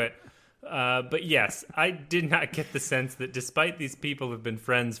into it. But yes, I did not get the sense that despite these people have been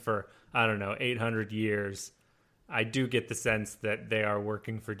friends for, 800 years, I do get the sense that they are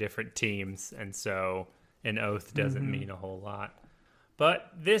working for different teams, and so an oath doesn't mean a whole lot.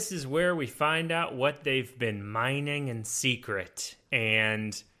 But this is where we find out what they've been mining in secret,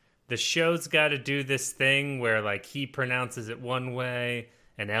 and the show's got to do this thing where, like, he pronounces it one way,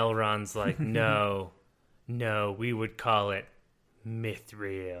 and Elrond's like, no, we would call it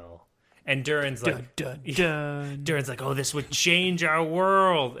Mithril. And Durin's like, Dun, dun, dun. Durin's like, oh, this would change our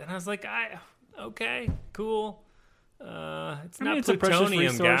world. And I was like, okay, cool. It's not it's a precious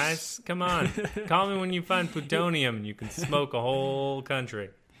plutonium, resource. guys. Come on. Call me when you find plutonium and you can smoke a whole country.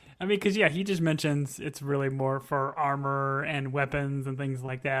 Because, yeah, he just mentions it's really more for armor and weapons and things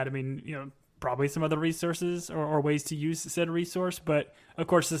like that. Probably some other resources or ways to use said resource. But, of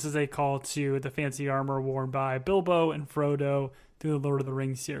course, this is a call to the fancy armor worn by Bilbo and Frodo through the Lord of the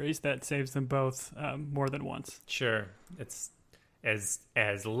Rings series that saves them both more than once. Sure. It's as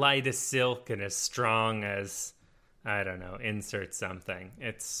light as silk and as strong as, insert something.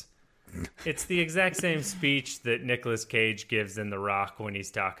 It's the exact same speech that Nicolas Cage gives in The Rock when he's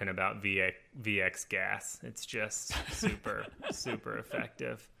talking about VX gas. It's just super, super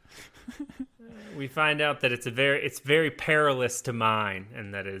effective. We find out that it's very perilous to mine,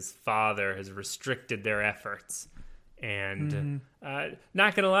 and that his father has restricted their efforts. And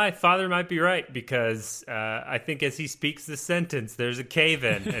not gonna lie, father might be right, because I think as he speaks this sentence, there's a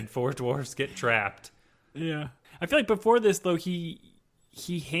cave-in and 4 dwarves get trapped. Yeah, I feel like before this though, he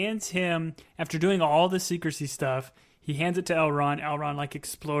hands him, after doing all the secrecy stuff, He hands it to Elrond. Elrond like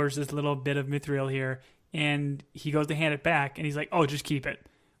explores this little bit of mithril here, and he goes to hand it back, and he's like, "Oh, just keep it."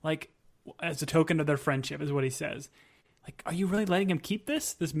 Like, as a token of their friendship is what he says. Like, are you really letting him keep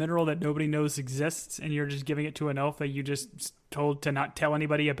this mineral that nobody knows exists, and you're just giving it to an elf that you just told to not tell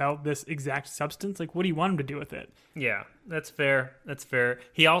anybody about this exact substance? Like, what do you want him to do with it? Yeah, that's fair. That's fair.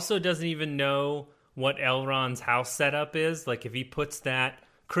 He also doesn't even know what Elrond's house setup is. Like, if he puts that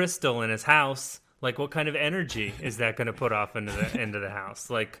crystal in his house, like, what kind of energy is that going to put off into the house?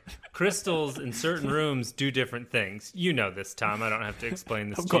 Like, crystals in certain rooms do different things. You know this, Tom. I don't have to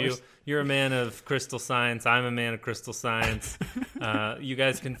explain this to you. You're a man of crystal science. I'm a man of crystal science. You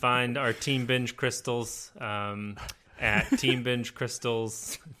guys can find our Team Binge crystals at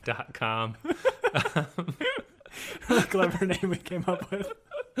teambingecrystals.com. Clever name we came up with.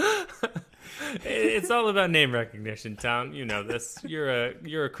 It's all about name recognition, Tom. You know this.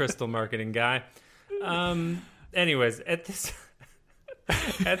 You're a crystal marketing guy. Anyways, at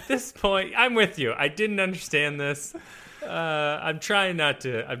this point, I'm with you. I didn't understand this. I'm trying not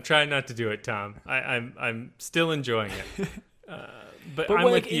to do it, Tom. I'm still enjoying it. But I'm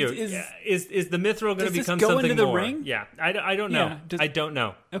like, with you. Is the mithril going to become go something into the more? ring? Yeah, I don't know. Yeah, I don't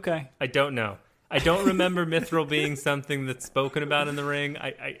know. Okay. I don't know. I don't remember mithril being something that's spoken about in the ring.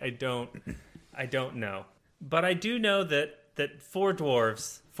 I don't know. But I do know that four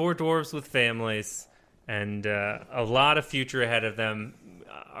dwarves with families, and a lot of future ahead of them,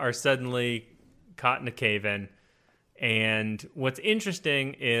 are suddenly caught in a cave-in. And what's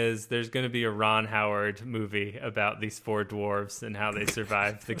interesting is there's going to be a Ron Howard movie about these four dwarves and how they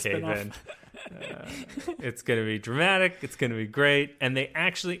survived the cave-in. It's going to be dramatic. It's going to be great. And they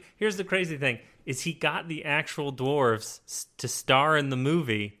actually, here's the crazy thing, is he got the actual dwarves to star in the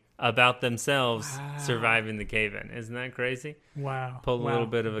movie about themselves surviving the cave-in. Isn't that crazy? Wow. Pull a little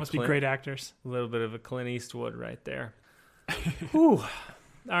bit of Must be great actors. A little bit of a Clint Eastwood right there. Whew.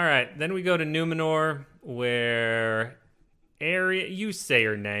 All right, then we go to Numenor, where you say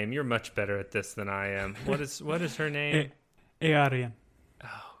her name. You're much better at this than I am. What is her name? Eärien.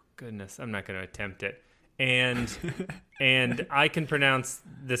 Oh goodness, I'm not going to attempt it. And I can pronounce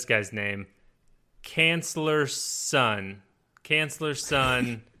this guy's name, Chancellor's son,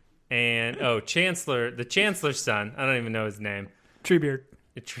 and the Chancellor's son. I don't even know his name. Treebeard.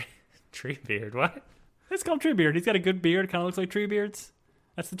 Treebeard. What? It's called Treebeard. He's got a good beard. Kind of looks like Treebeard's.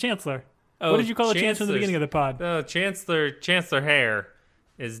 That's the Chancellor. What did you call the Chancellor in the beginning of the pod? Oh, Chancellor Hair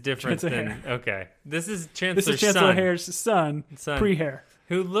is different Chancellor than... Okay. This is Chancellor's son. This is Chancellor Hair's son. Pre-hair.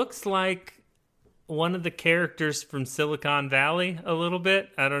 Who looks like one of the characters from Silicon Valley a little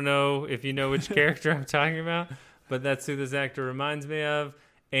bit. I don't know if you know which character I'm talking about, but that's who this actor reminds me of.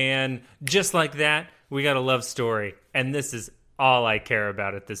 And just like that, we got a love story. And this is all I care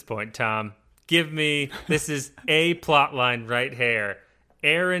about at this point, Tom. This is a plot line right here.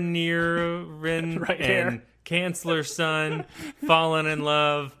 Eärien right and Chancellor's son falling in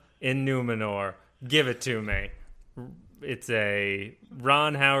love in Numenor. Give it to me. It's a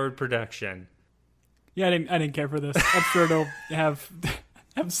Ron Howard production. Yeah, I didn't care for this. I'm sure it'll have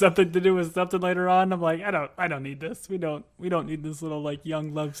something to do with something later on. I'm like, I don't need this. We don't need this little like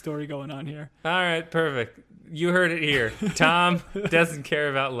young love story going on here. All right, perfect. You heard it here. Tom doesn't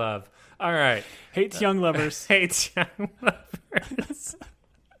care about love. All right. Hates young lovers. Hates young lovers.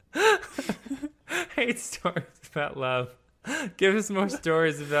 Hates stories about love. Give us more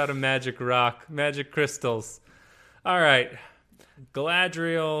stories about a magic rock, magic crystals. All right.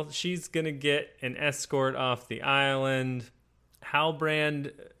 Galadriel, she's going to get an escort off the island.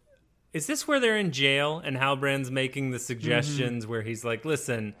 Halbrand, is this where they're in jail and Halbrand's making the suggestions where he's like,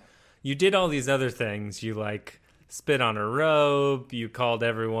 listen, you did all these other things. You like spit on her robe. You called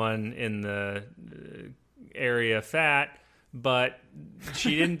everyone in the area fat, but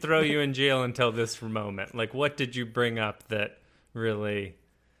she didn't throw you in jail until this moment. Like, what did you bring up that really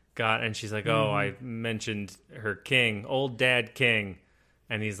got... And she's like, I mentioned her king, old dad king.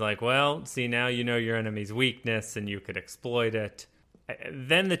 And he's like, well, see, now you know your enemy's weakness and you could exploit it.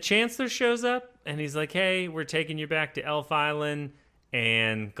 Then the Chancellor shows up and he's like, hey, we're taking you back to Elf Island.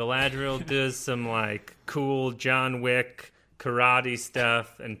 And Galadriel does some like cool John Wick karate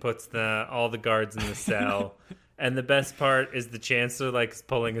stuff and puts all the guards in the cell. And the best part is the Chancellor like is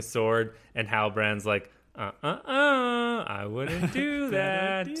pulling a sword and Halbrand's like, I wouldn't do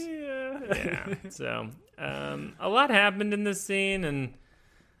that. Yeah. So a lot happened in this scene, and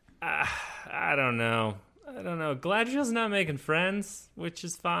I don't know. Galadriel's not making friends, which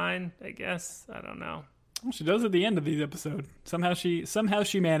is fine, I guess. I don't know. Well, she does at the end of these episodes. Somehow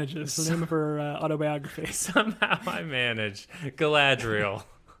she manages. The name of her autobiography. Somehow I managed. Galadriel.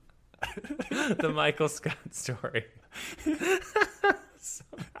 The Michael Scott story.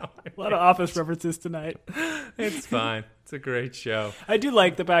 Somehow A lot of Office references tonight. it's fine. It's a great show. I do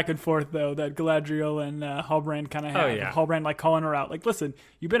like the back and forth, though, that Galadriel and Halbrand kind of have. Oh, yeah. Halbrand, like, calling her out. Like, listen,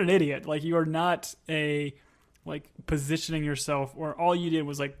 you've been an idiot. Like, you are not positioning yourself, or all you did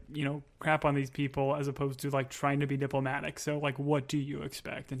was, like, crap on these people as opposed to, like, trying to be diplomatic. So, like, what do you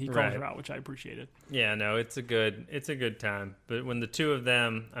expect? And he calls her out, which I appreciated. Yeah, no, it's a good time. But when the two of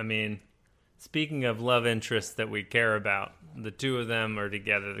them, I mean, speaking of love interests that we care about, the two of them are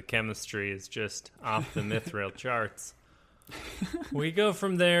together. The chemistry is just off the Mithril charts. We go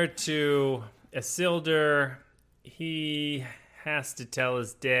from there to Isildur. He has to tell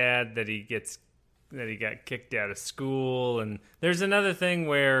his dad that he got kicked out of school, and there's another thing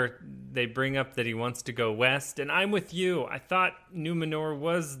where they bring up that he wants to go west, and I'm with you. I thought Numenor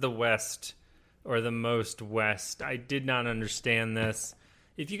was the west, or the most west. I did not understand this.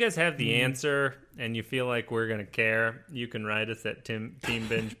 If you guys have the answer and you feel like we're going to care, you can write us at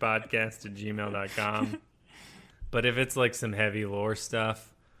teambingepodcast@gmail.com. But if it's like some heavy lore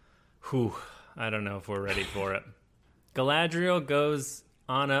stuff, I don't know if we're ready for it. Galadriel goes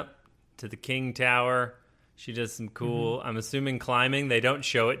on up to the King Tower. She does some cool, I'm assuming, climbing. They don't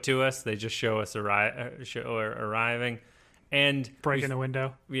show it to us. They just show us arriving. And breaking the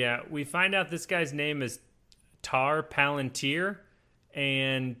window. Yeah, we find out this guy's name is Tar Palantir.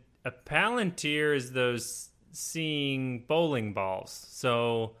 And a Palantir is those seeing bowling balls.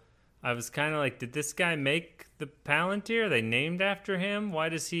 So I was kind of like, did this guy make the Palantir? Are they named after him? Why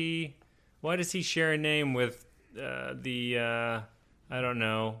does he share a name with I don't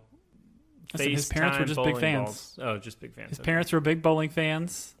know. His parents were just big fans. Balls. Oh, just big fans. His parents were big bowling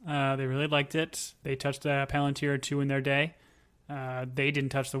fans. They really liked it. They touched a Palantir or two in their day. They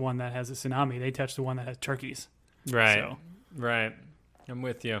didn't touch the one that has a tsunami. They touched the one that has turkeys. Right. Right. I'm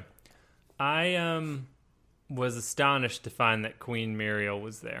with you. I was astonished to find that Queen Muriel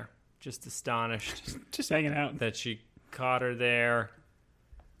was there. Just astonished. Just hanging out. That she caught her there.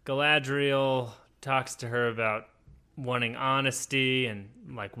 Galadriel talks to her about wanting honesty and,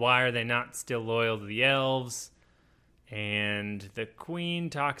 like, why are they not still loyal to the elves? And the queen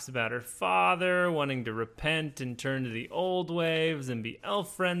talks about her father wanting to repent and turn to the old ways and be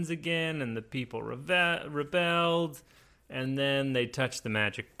elf friends again, and the people rebelled. And then they touch the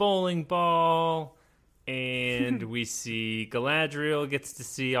magic bowling ball, and we see Galadriel gets to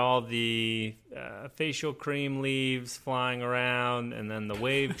see all the facial cream leaves flying around, and then the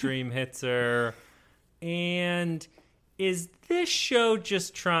wave dream hits her. And is this show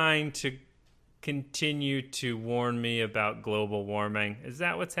just trying to continue to warn me about global warming? Is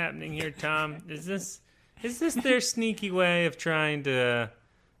that what's happening here, Tom? Is this their sneaky way of trying to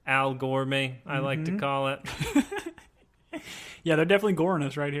Al Gore me, I like to call it? Yeah, they're definitely goring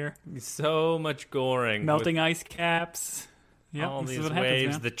us right here. So much goring. Melting ice caps. Yep, all these waves.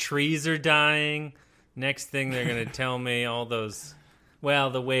 Happens, the trees are dying. Next thing they're going to tell me all those... Well,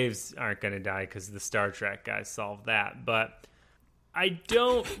 the waves aren't going to die because the Star Trek guys solved that. But I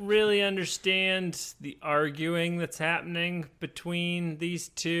don't really understand the arguing that's happening between these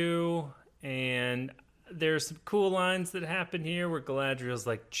two. And there's some cool lines that happen here where Galadriel's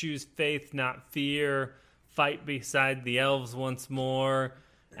like, choose faith, not fear. Fight beside the elves once more.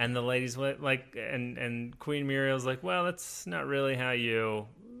 And the ladies like, and Queen Muriel's like, well, that's not really how you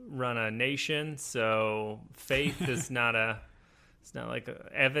run a nation. So faith is not it's not like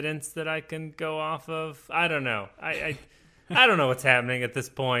evidence that I can go off of. I don't know. I don't know what's happening at this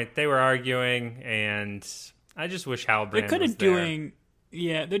point. They were arguing, and I just wish Halbrand was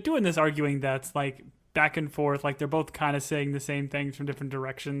there. They're doing this arguing that's like back and forth, like they're both kind of saying the same things from different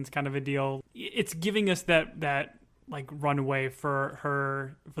directions, kind of a deal. It's giving us that like runway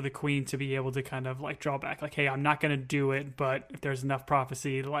for the queen to be able to kind of like draw back, like, hey, I'm not going to do it, but if there's enough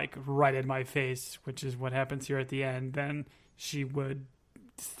prophecy like right in my face, which is what happens here at the end, then she would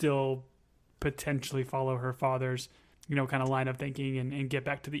still potentially follow her father's, kind of line of thinking and get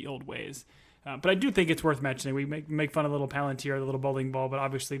back to the old ways. But I do think it's worth mentioning. We make fun of the little Palantir, the little bowling ball, but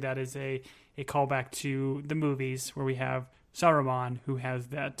obviously that is a callback to the movies where we have Saruman, who has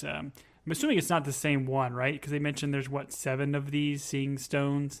that. I'm assuming it's not the same one, right? Because they mentioned there's 7 of these seeing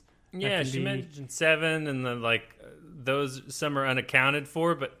stones. Yeah, she mentioned 7, and then those some are unaccounted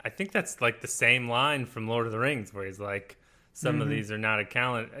for. But I think that's like the same line from Lord of the Rings, where he's like, some of these are not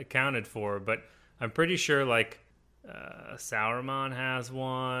accounted for. But I'm pretty sure Sauron has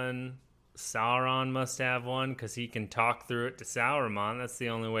one. Sauron must have one because he can talk through it to Sauron. That's the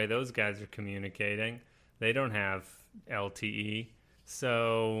only way those guys are communicating. They don't have LTE.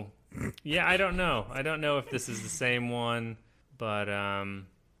 So, yeah, I don't know. I don't know if this is the same one, but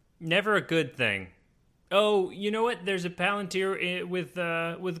never a good thing. Oh, you know what? There's a Palantir with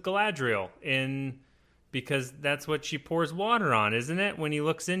Galadriel because that's what she pours water on, isn't it? When he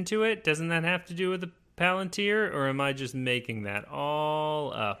looks into it, doesn't that have to do with the Palantir, or am I just making that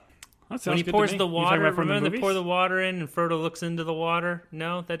all up? That When he sounds good to pours me. the You talking water, about from the remember they movies? pour the water in and Frodo looks into the water?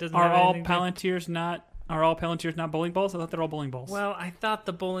 No, that doesn't Are have all anything Palantirs not? Are all Palantirs not bowling balls? I thought they're all bowling balls. Well, I thought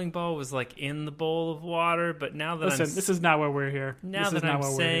the bowling ball was like in the bowl of water, but now that listen, this is not why we're here. Now this is that not I'm why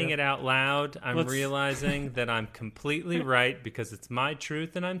we're saying here. it out loud, I'm Let's- realizing that I'm completely right because it's my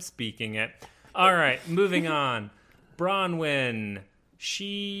truth and I'm speaking it. All right, moving on. Bronwyn.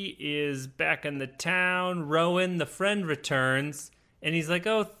 She is back in the town. Rowan, the friend, returns. And he's like,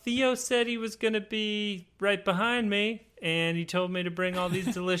 oh, Theo said he was going to be right behind me. And he told me to bring all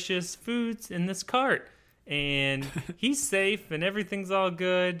these delicious foods in this cart. And he's safe and everything's all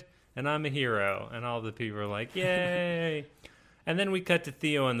good. And I'm a hero. And all the people are like, yay. And then we cut to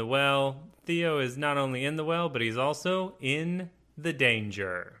Theo in the well. Theo is not only in the well, but he's also in the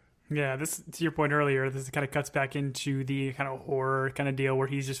danger. Yeah, this, to your point earlier, this kind of cuts back into the kind of horror kind of deal where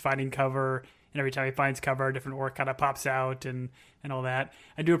he's just finding cover, and every time he finds cover, a different orc kind of pops out and all that.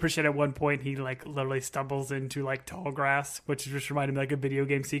 I do appreciate at one point he like literally stumbles into like tall grass, which just reminded me like a video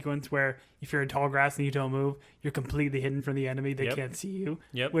game sequence where if you're in tall grass and you don't move, you're completely hidden from the enemy. They Yep. can't see you.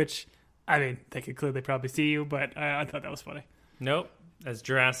 Yep. Which, I mean, they could clearly probably see you, but I thought that was funny. Nope. As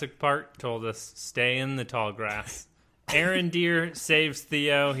Jurassic Park told us, stay in the tall grass. Arondir saves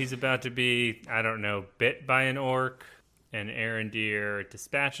Theo. He's about to be, I don't know, bit by an orc. And Arondir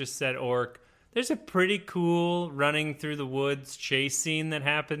dispatches said orc. There's a pretty cool running through the woods chase scene that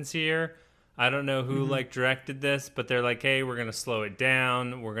happens here. I don't know who directed this, but they're like, hey, we're going to slow it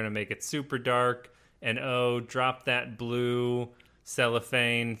down. We're going to make it super dark. And oh, drop that blue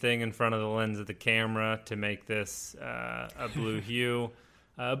cellophane thing in front of the lens of the camera to make this a blue hue.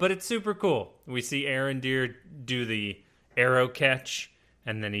 But it's super cool. We see Arondir do the arrow catch,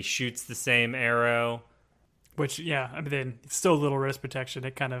 and then he shoots the same arrow. Which, yeah, I mean, it's still a little wrist protection.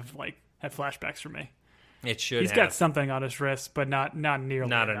 It kind of like had flashbacks for me. It should He's have. got something on his wrist, but not nearly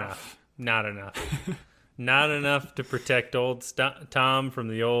Not enough. Not enough. Not enough to protect old Tom from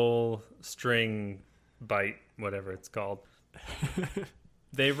the old string bite, whatever it's called.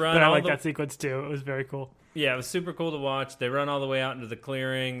 They run But I all like the... that sequence too. It was very cool. Yeah, it was super cool to watch. They run all the way out into the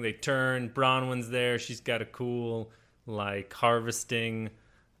clearing. They turn. Bronwyn's there. She's got a cool, like, harvesting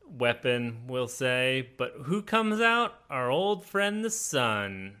weapon, we'll say. But who comes out? Our old friend the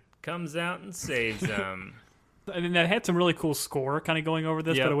sun comes out and saves them. I mean, that had some really cool score kind of going over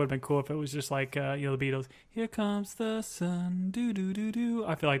this, Yep. but it would have been cool if it was just like, the Beatles. Here comes the sun, do do do do.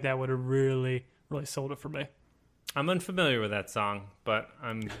 I feel like that would have really, really sold it for me. I'm unfamiliar with that song, but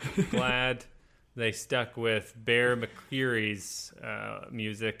I'm glad they stuck with Bear McCreary's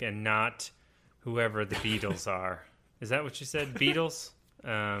music and not whoever the Beatles are. Is that what you said? Beatles?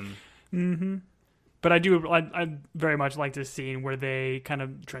 But I very much like this scene where they kind of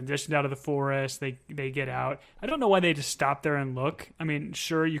transitioned out of the forest. They get out. I don't know why they just stop there and look. I mean,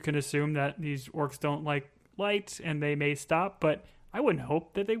 sure, you can assume that these orcs don't like light and they may stop, but I wouldn't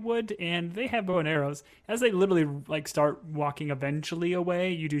hope that they would. And they have bow and arrows. As they literally like start walking eventually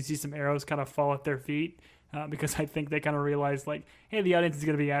away, you do see some arrows kind of fall at their feet. Because I think they kind of realize like, hey, the audience is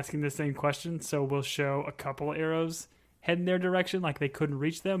going to be asking the same question, so we'll show a couple arrows head in their direction, like they couldn't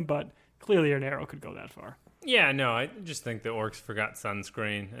reach them, but clearly an arrow could go that far. Yeah, no, I just think the orcs forgot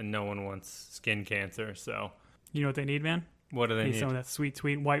sunscreen and no one wants skin cancer, so You know what they need, man? what do they Need need? some of that sweet,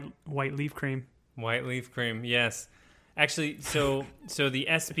 sweet white leaf cream. White leaf cream, yes. Actually, so the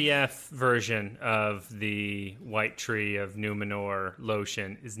SPF version of the White Tree of Numenor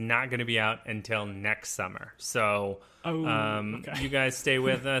lotion is not going to be out until next summer. So Okay. you guys stay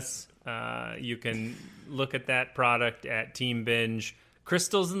with us. You can look at that product at Team Binge,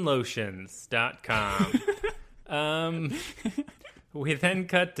 crystalsandlotions.com. We then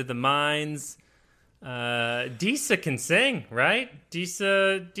cut to the mines. Disa can sing, right?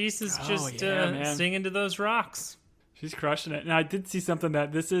 Disa's just man. singing to those rocks. She's crushing it. And I did see something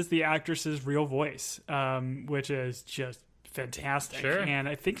that this is the actress's real voice, which is just fantastic. Sure. And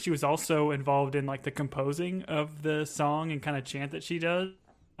I think she was also involved in like the composing of the song and kind of chant that she does.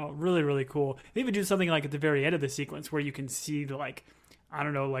 Oh, really, really cool. They even do something like at the very end of the sequence where you can see the, like, I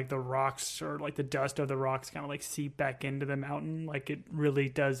don't know, like the rocks or like the dust of the rocks kind of like seep back into the mountain. Like it really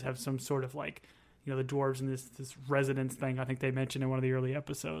does have some sort of like, you know, the dwarves and this resonance thing. I think they mentioned in one of the early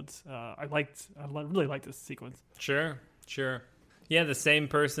episodes. I really liked this sequence. Sure. Yeah, the same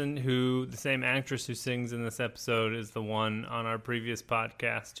actress who sings in this episode is the one on our previous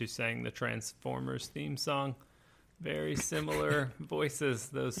podcast who sang the Transformers theme song. Very similar voices,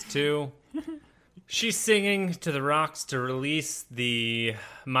 those two. She's singing to the rocks to release the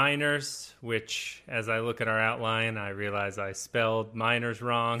miners, which, as I look at our outline, I realize I spelled miners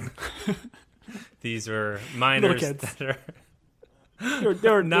wrong. These are miners that are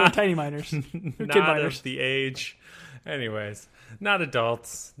they're tiny miners. They're not kid miners. of the age. Anyways, not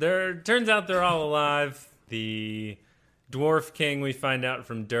adults. Turns out they're all alive. The Dwarf King, we find out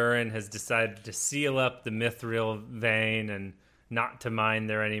from Durin, has decided to seal up the Mithril vein and not to mine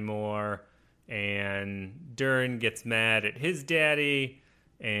there anymore. And Durin gets mad at his daddy,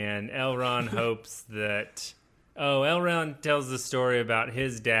 and Elrond hopes that... Oh, Elrond tells the story about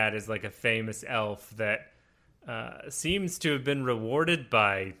his dad as like a famous elf that seems to have been rewarded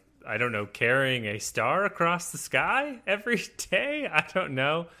by, I don't know, carrying a star across the sky every day? I don't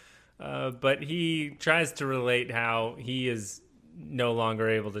know. But he tries to relate how he is no longer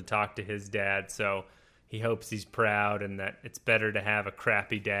able to talk to his dad, so he hopes he's proud and that it's better to have a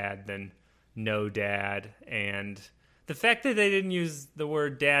crappy dad than no dad. And the fact that they didn't use the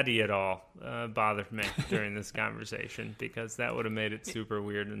word daddy at all bothered me during this conversation, because that would have made it super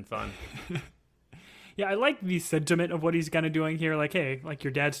weird and fun. Yeah, I like the sentiment of what he's kind of doing here. Like, hey, like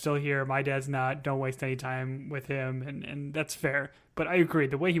your dad's still here, my dad's not. Don't waste any time with him, and that's fair. But I agree,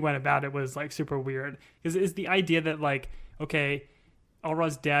 the way he went about it was like super weird. Is the idea that like, okay,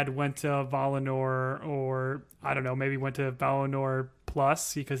 Elrond's dad went to Valinor, or I don't know, maybe went to Valinor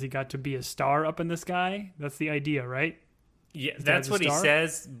Plus because he got to be a star up in the sky? That's the idea, right? Yeah, that's what he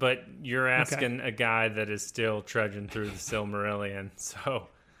says, but you're asking a guy that is still trudging through the Silmarillion, so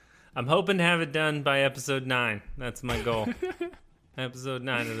I'm hoping to have it done by episode 9. That's my goal. Episode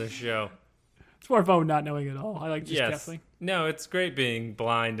 9 of this show. It's more fun not knowing at all. I like just guessing. No, it's great being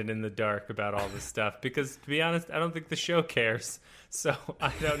blind and in the dark about all this stuff, because to be honest, I don't think the show cares. So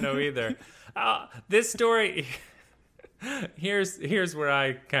I don't know either. This story, here's where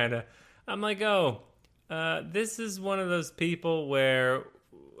I kind of, I'm like, this is one of those people where,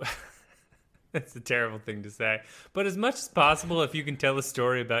 it's a terrible thing to say, but as much as possible, if you can tell a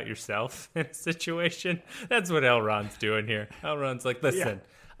story about yourself in a situation, that's what Elrond's doing here. Elrond's like, listen,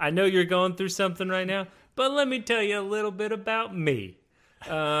 I know you're going through something right now, but let me tell you a little bit about me.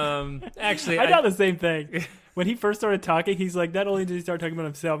 Actually, I thought the same thing. When he first started talking, he's like, not only did he start talking about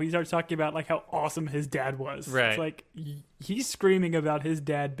himself, he starts talking about like how awesome his dad was. Right. It's like he's screaming about his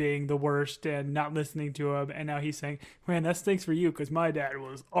dad being the worst and not listening to him, and now he's saying, man, that stinks for you because my dad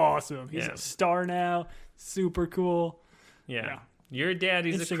was awesome. He's a star now, super cool. Yeah. Your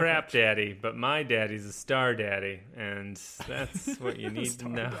daddy's a crap daddy, but my daddy's a star daddy, and that's what you need to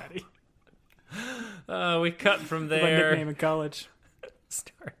know. We cut from there. My nickname in college.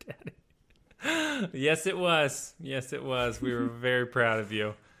 Star daddy. Yes, it was. Yes, it was. We were very proud of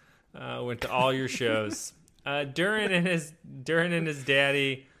you. Went to all your shows. Durin and his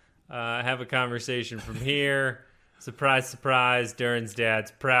daddy have a conversation from here. Surprise, surprise. Durin's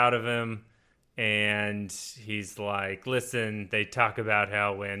dad's proud of him. And he's like, listen, they talk about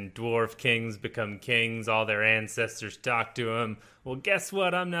how when dwarf kings become kings, all their ancestors talk to him. Well, guess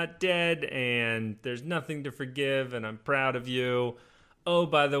what? I'm not dead, and there's nothing to forgive, and I'm proud of you. Oh,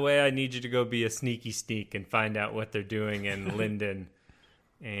 by the way, I need you to go be a sneaky sneak and find out what they're doing in Lindon.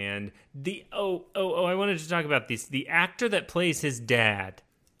 And I wanted to talk about this. The actor that plays his dad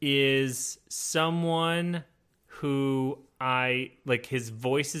is someone who his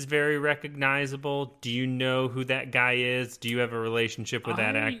voice is very recognizable. Do you know who that guy is? Do you have a relationship with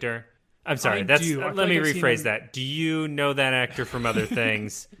that actor? I'm sorry. Let me rephrase that. Do you know that actor from other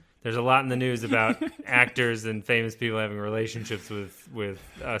things? There's a lot in the news about actors and famous people having relationships with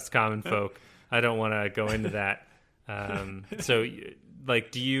us common folk. I don't want to go into that. So,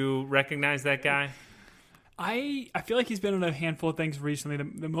 do you recognize that guy? I feel like he's been in a handful of things recently.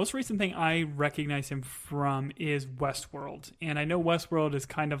 The most recent thing I recognize him from is Westworld. And I know Westworld is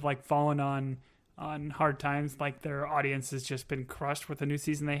kind of like fallen on hard times. Like their audience has just been crushed with the new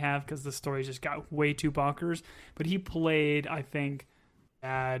season they have because the story just got way too bonkers. But he played, I think,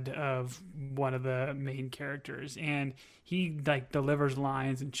 dad of one of the main characters, and he like delivers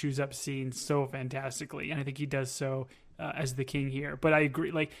lines and chews up scenes so fantastically, and I think he does so as the king here. But I agree,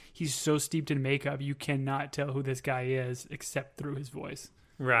 like he's so steeped in makeup, you cannot tell who this guy is except through his voice.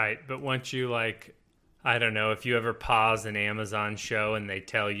 Right, but once you I don't know, if you ever pause an Amazon show and they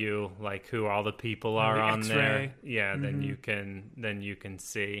tell you like who all the people are on X-ray. there, then you can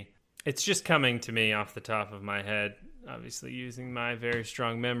see. It's just coming to me off the top of my head, obviously using my very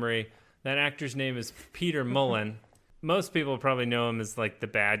strong memory. That actor's name is Peter Mullen. Most people probably know him as like the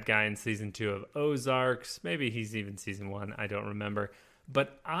bad guy in season 2 of Ozarks. Maybe he's even season 1. I don't remember.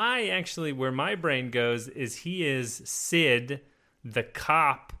 But where my brain goes is he is Sid, the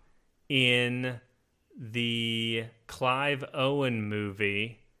cop in the Clive Owen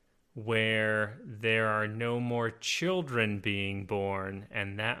movie where there are no more children being born,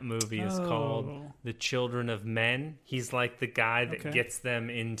 and that movie is called The Children of Men. He's like the guy that gets them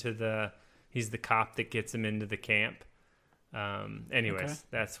into he's the cop that gets them into the camp.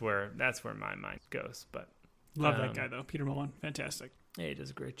 That's where my mind goes. But love that guy though, Peter Mullen, fantastic. Yeah, he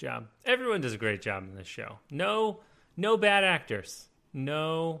does a great job. Everyone does a great job in this show. No bad actors.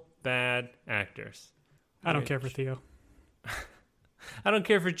 No bad actors. I don't care for Theo. I don't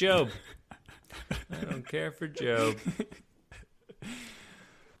care for Job. I don't care for Job.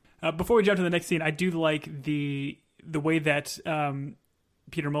 Before we jump to the next scene, I do like the way that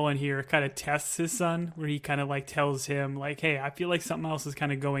Peter Mullen here kind of tests his son, where he kind of like tells him like, hey, I feel like something else is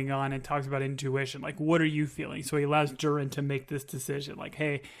kind of going on, and talks about intuition. Like, what are you feeling? So he allows Durin to make this decision. Like,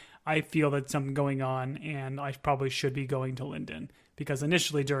 hey, I feel that something going on, and I probably should be going to Linden. Because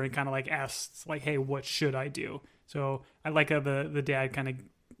initially Durin kind of like asks like, hey, what should I do? So I like how the dad kind of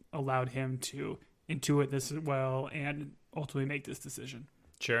allowed him to intuit this as well and ultimately make this decision.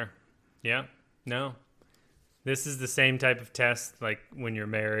 Sure. Yeah. No. This is the same type of test like when you're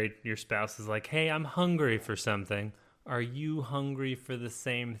married, your spouse is like, hey, I'm hungry for something. Are you hungry for the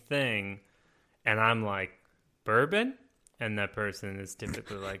same thing? And I'm like, bourbon? And that person is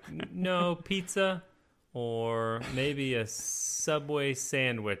typically like, no, pizza, or maybe a Subway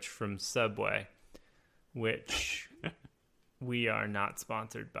sandwich from Subway, which we are not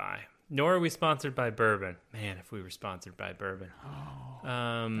sponsored by. Nor are we sponsored by bourbon. Man, if we were sponsored by bourbon.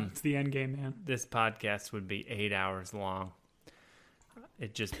 That's the end game, man. This podcast would be 8 hours long.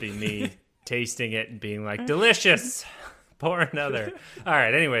 It'd just be me tasting it and being like, delicious. Pour another. All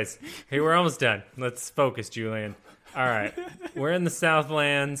right, anyways, hey, we're almost done. Let's focus, Julian. All right, we're in the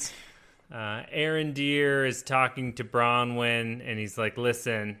Southlands. Arondir is talking to Bronwyn, and he's like,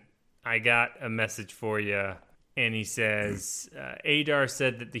 listen, I got a message for you. And he says, Adar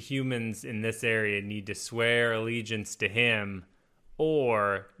said that the humans in this area need to swear allegiance to him,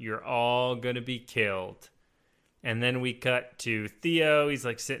 or you're all going to be killed. And then we cut to Theo. He's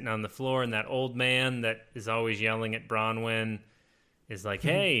like sitting on the floor, and that old man that is always yelling at Bronwyn is like,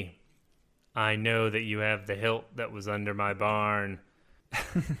 hey, I know that you have the hilt that was under my barn.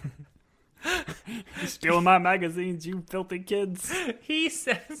 You're stealing my magazines, you filthy kids. He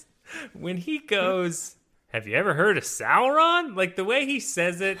says, when he goes, have you ever heard of Sauron? Like, the way he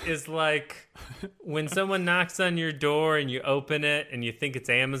says it is like when someone knocks on your door and you open it and you think it's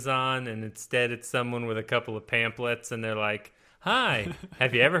Amazon, and instead it's someone with a couple of pamphlets, and they're like, hi,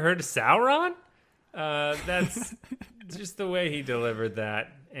 have you ever heard of Sauron? That's just the way he delivered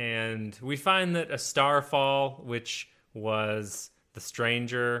that. And we find that a starfall, which was the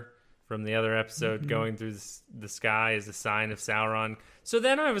stranger from the other episode going through the sky, is a sign of Sauron. So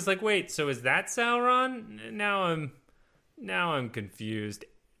then I was like, wait, so is that Sauron? Now I'm confused.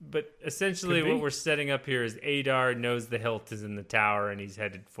 But essentially what we're setting up here is Adar knows the hilt is in the tower and he's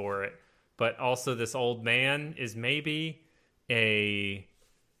headed for it. But also this old man is maybe a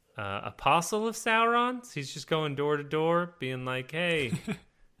apostle of Sauron. So he's just going door to door being like, hey,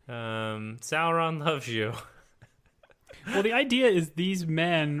 Sauron loves you. Well, the idea is these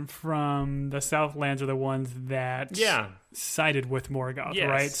men from the Southlands are the ones that sided with Morgoth,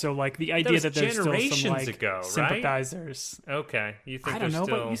 right? So, like, the idea that there's still some, like, sympathizers. Right? Okay. You think I don't know,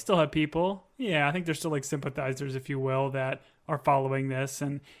 but you still have people. Yeah, I think there's still, like, sympathizers, if you will, that are following this.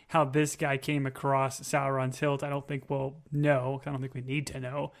 And how this guy came across Sauron's hilt, I don't think we'll know. I don't think we need to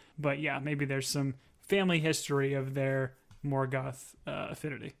know. But, yeah, maybe there's some family history of their Morgoth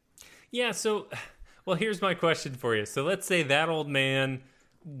affinity. Yeah, so... Well, here's my question for you. So let's say that old man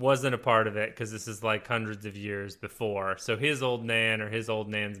wasn't a part of it because this is like hundreds of years before. So his old man or his old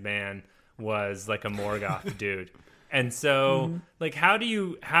man's man was like a Morgoth dude. And so like how do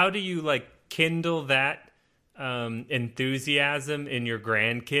you like kindle that enthusiasm in your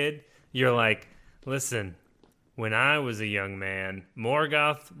grandkid? You're like, listen, when I was a young man,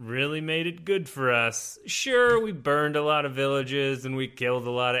 Morgoth really made it good for us. Sure, we burned a lot of villages and we killed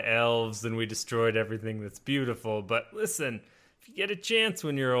a lot of elves and we destroyed everything that's beautiful. But listen, if you get a chance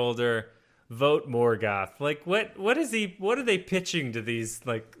when you're older, vote Morgoth. Like, what are they pitching to these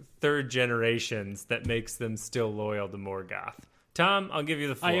like third generations that makes them still loyal to Morgoth? Tom, I'll give you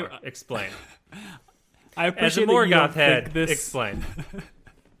the floor. Explain. I appreciate as a Morgoth head. Explain.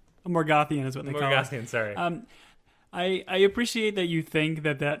 A Morgothian is what they call it. Morgothian, sorry. I appreciate that you think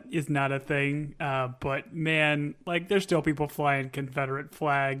that is not a thing, but man, like there's still people flying Confederate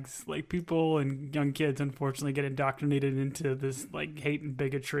flags. Like people and young kids, unfortunately, get indoctrinated into this like hate and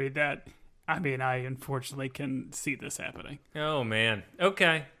bigotry. That I unfortunately can see this happening. Oh man.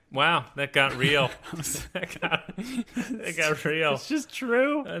 Okay. Wow, that got real. that got real. It's just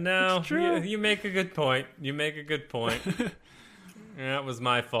true. No, It's true. you make a good point. That was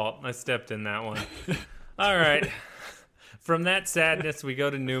my fault. I stepped in that one. All right. From that sadness, we go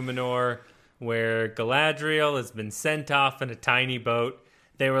to Numenor, where Galadriel has been sent off in a tiny boat.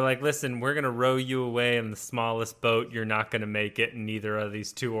 They were like, listen, we're going to row you away in the smallest boat. You're not going to make it, and neither are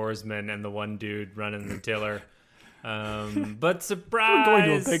these two oarsmen and the one dude running the tiller. But surprise! We're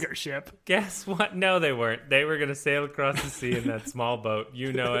going to a bigger ship. Guess what? No, they weren't. They were going to sail across the sea in that small boat.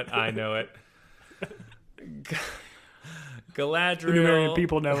 You know it. I know it. Galadriel. The Numerian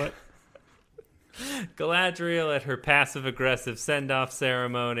people know it. Galadriel at her passive-aggressive send-off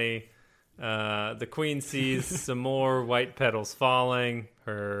ceremony. The queen sees some more white petals falling.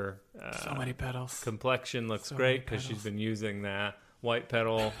 Her So many petals. complexion looks So great many because she's petals. been using that white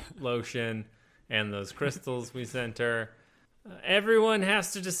petal lotion and those crystals we sent her. Everyone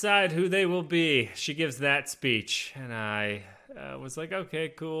has to decide who they will be. She gives that speech, and I was like, okay,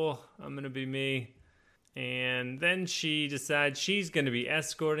 cool. I'm going to be me. And then she decides she's going to be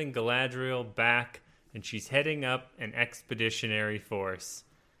escorting Galadriel back, and she's heading up an expeditionary force.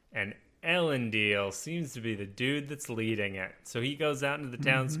 And Elendil seems to be the dude that's leading it. So he goes out into the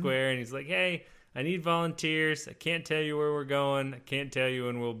town square, and he's like, hey, I need volunteers. I can't tell you where we're going. I can't tell you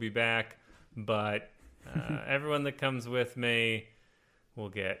when we'll be back. But everyone that comes with me will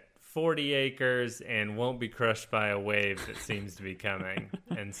get 40 acres and won't be crushed by a wave that seems to be coming.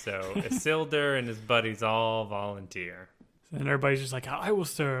 And so Isildur and his buddies all volunteer. And everybody's just like, I will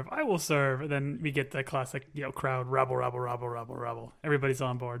serve. And then we get the classic, crowd, rabble. Everybody's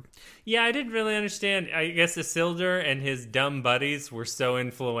on board. Yeah, I didn't really understand. I guess Isildur and his dumb buddies were so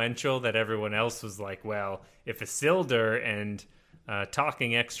influential that everyone else was like, well, if Isildur and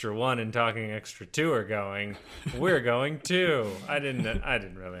Talking Extra 1 and Talking Extra 2 are going, we're going too. I didn't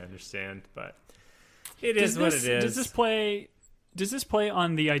really understand, but it is what it is. Does this play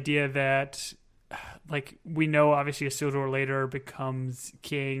on the idea that, like, we know obviously Isildur later becomes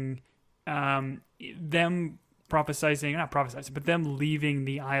king, them leaving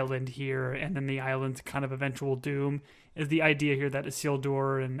the island here and then the island's kind of eventual doom, is the idea here that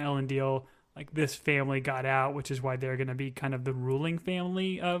Isildur and Elendil, like, this family got out, which is why they're going to be kind of the ruling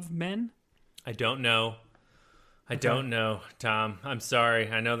family of men? I don't know. I don't know, Tom. I'm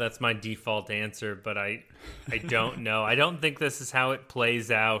sorry. I know that's my default answer, but I don't know. I don't think this is how it plays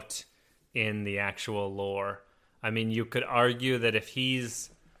out in the actual lore. I mean, you could argue that if he's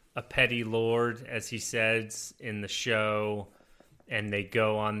a petty lord, as he says in the show, and they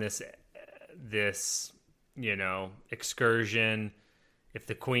go on this excursion, if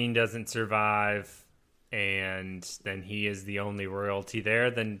the queen doesn't survive and then he is the only royalty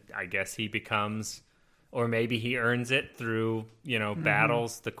there, then I guess he becomes, or maybe he earns it through,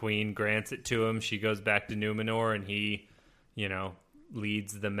 battles. The queen grants it to him. She goes back to Numenor and he,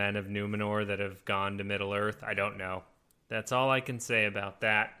 leads the men of Numenor that have gone to Middle-earth. I don't know. That's all I can say about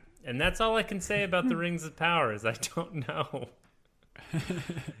that. And that's all I can say about the Rings of Power is I don't know.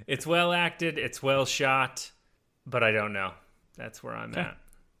 It's well acted. It's well shot. But I don't know. That's where I'm at.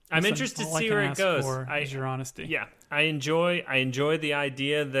 I'm interested to see where it goes. Is your honesty. Yeah, I enjoy the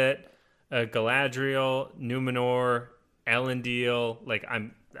idea that Galadriel, Numenor, Elendil,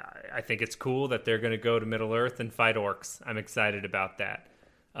 I think it's cool that they're going to go to Middle Earth and fight orcs. I'm excited about that.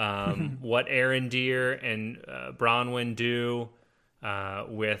 What Arondir and Bronwyn do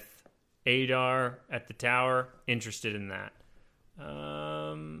with Adar at the tower, interested in that.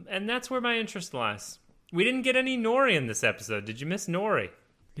 And that's where my interest lies. We didn't get any Nori in this episode. Did you miss Nori?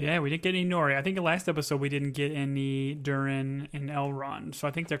 Yeah, we didn't get any Nori. I think the last episode we didn't get any Durin and Elrond. So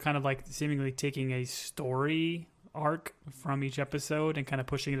I think they're kind of like seemingly taking a story arc from each episode and kind of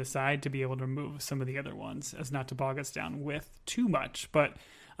pushing it aside to be able to move some of the other ones as not to bog us down with too much. But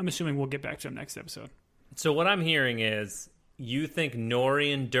I'm assuming we'll get back to them next episode. So what I'm hearing is you think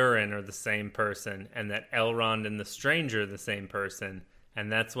Nori and Durin are the same person and that Elrond and the Stranger are the same person,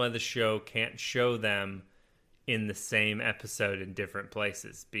 and that's why the show can't show them in the same episode in different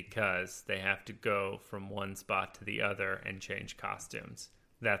places because they have to go from one spot to the other and change costumes.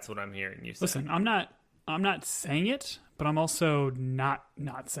 That's what I'm hearing you say. Listen, I'm not saying it, but I'm also not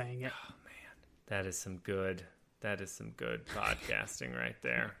saying it. Oh man, that is some good podcasting right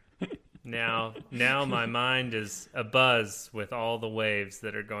there. Now my mind is abuzz with all the waves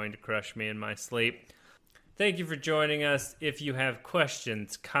that are going to crush me in my sleep. Thank you for joining us. If you have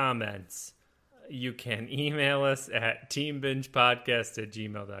questions, comments, you can email us at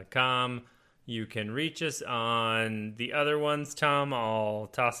teambingepodcast@gmail.com. You can reach us on the other ones, Tom. I'll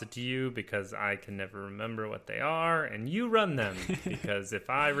toss it to you because I can never remember what they are, and you run them because if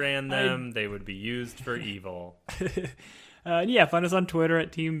I ran them, they would be used for evil. Yeah, find us on Twitter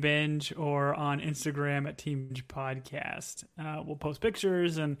at Team Binge or on Instagram at Team Binge Podcast. We'll post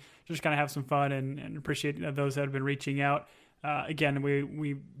pictures and just kind of have some fun and appreciate those that have been reaching out. Again,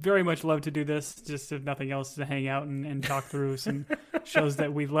 we very much love to do this, just if nothing else, to hang out and talk through some shows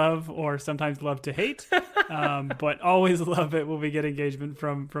that we love or sometimes love to hate. But always love it when we get engagement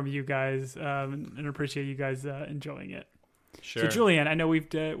from you guys and appreciate you guys enjoying it. Sure. So, Julian, I know we've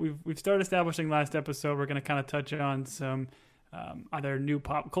started establishing last episode. We're going to kind of touch on some either new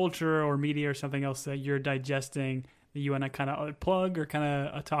pop culture or media or something else that you're digesting that you want to kind of plug or kind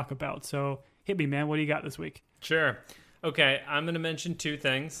of talk about. So hit me, man. What do you got this week? Sure. Okay, I'm going to mention two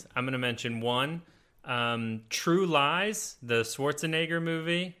things. I'm going to mention one, True Lies, the Schwarzenegger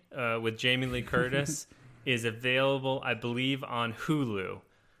movie with Jamie Lee Curtis, is available, I believe, on Hulu.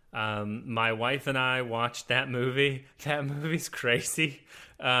 My wife and I watched that movie. That movie's crazy.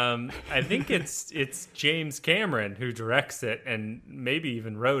 I think it's James Cameron who directs it and maybe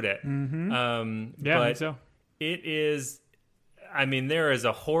even wrote it. Mm-hmm. Yeah, I think so. It is, I mean, there is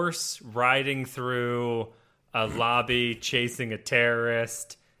a horse riding through a lobby chasing a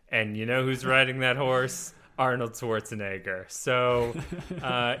terrorist, and you know who's riding that horse? Arnold Schwarzenegger. So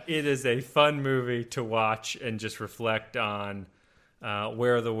it is a fun movie to watch and just reflect on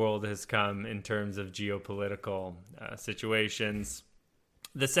where the world has come in terms of geopolitical situations.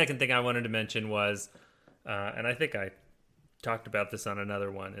 The second thing I wanted to mention was, and I think I talked about this on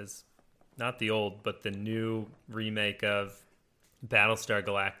another one, is not the old, but the new remake of Battlestar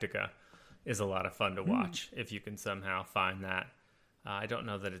Galactica is a lot of fun to watch if you can somehow find that. I don't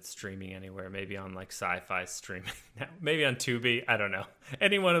know that it's streaming anywhere. Maybe on like Sci-Fi streaming now. Maybe on Tubi. I don't know.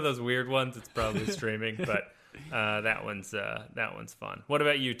 Any one of those weird ones, it's probably streaming. But that one's fun. What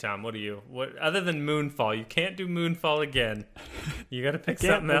about you, Tom? What other than Moonfall? You can't do Moonfall again. You got to pick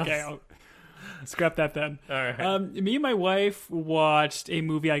something else. Okay, I'll scrap that then. All right. Me and my wife watched a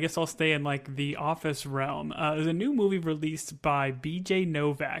movie. I guess I'll stay in like the Office realm. There's a new movie released by BJ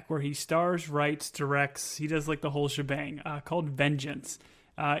Novak where he stars, writes, directs. He does like the whole shebang. Called Vengeance.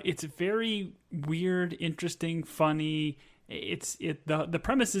 It's very weird, interesting, funny. The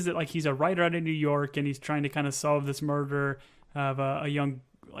premise is that like he's a writer out of New York and he's trying to kind of solve this murder of a young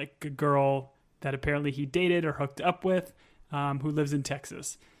a girl that apparently he dated or hooked up with, who lives in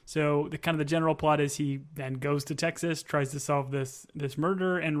Texas. So the general plot is he then goes to Texas, tries to solve this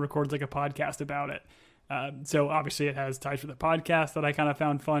murder, and records like a podcast about it. So obviously it has ties with the podcast that I kind of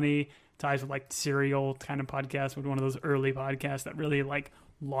found funny, ties with like Serial kind of podcast, with one of those early podcasts that really like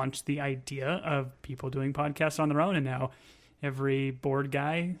launched the idea of people doing podcasts on their own, and now every bored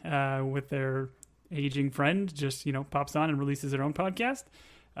guy with their aging friend just pops on and releases their own podcast.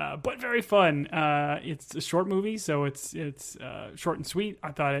 But very fun. It's a short movie, so it's short and sweet.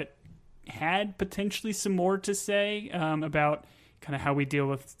 I thought it had potentially some more to say about kind of how we deal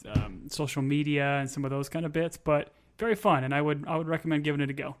with social media and some of those kind of bits, but very fun, and I would recommend giving it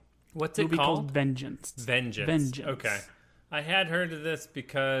a go. What's it movie called? Vengeance. Vengeance. Okay. I had heard of this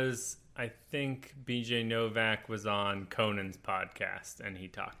because I think BJ Novak was on Conan's podcast, and he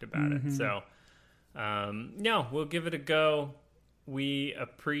talked about it. So, no, we'll give it a go. We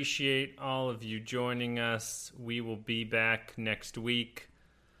appreciate all of you joining us. We will be back next week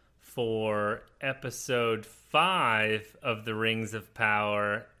for episode 5 of The Rings of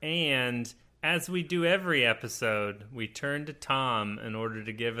Power. And as we do every episode, we turn to Tom in order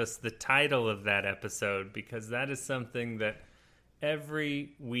to give us the title of that episode, because that is something that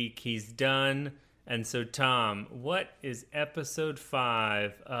every week he's done. And so, Tom, what is episode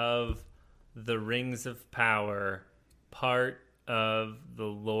 5 of The Rings of Power, part of the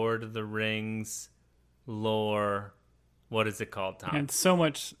Lord of the Rings lore? What is it called, Tom? And so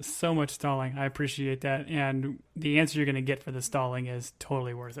much stalling. I appreciate that. And the answer you're going to get for the stalling is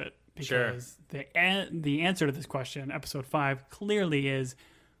totally worth it. Because the answer to this question, episode 5, clearly is,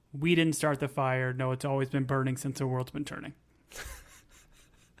 we didn't start the fire. No, it's always been burning since the world's been turning.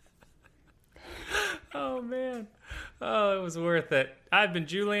 Oh, man. Oh, it was worth it. I've been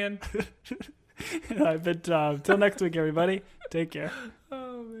Julian. I've been Tom. Till next week, everybody. Take care.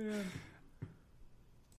 Oh, man.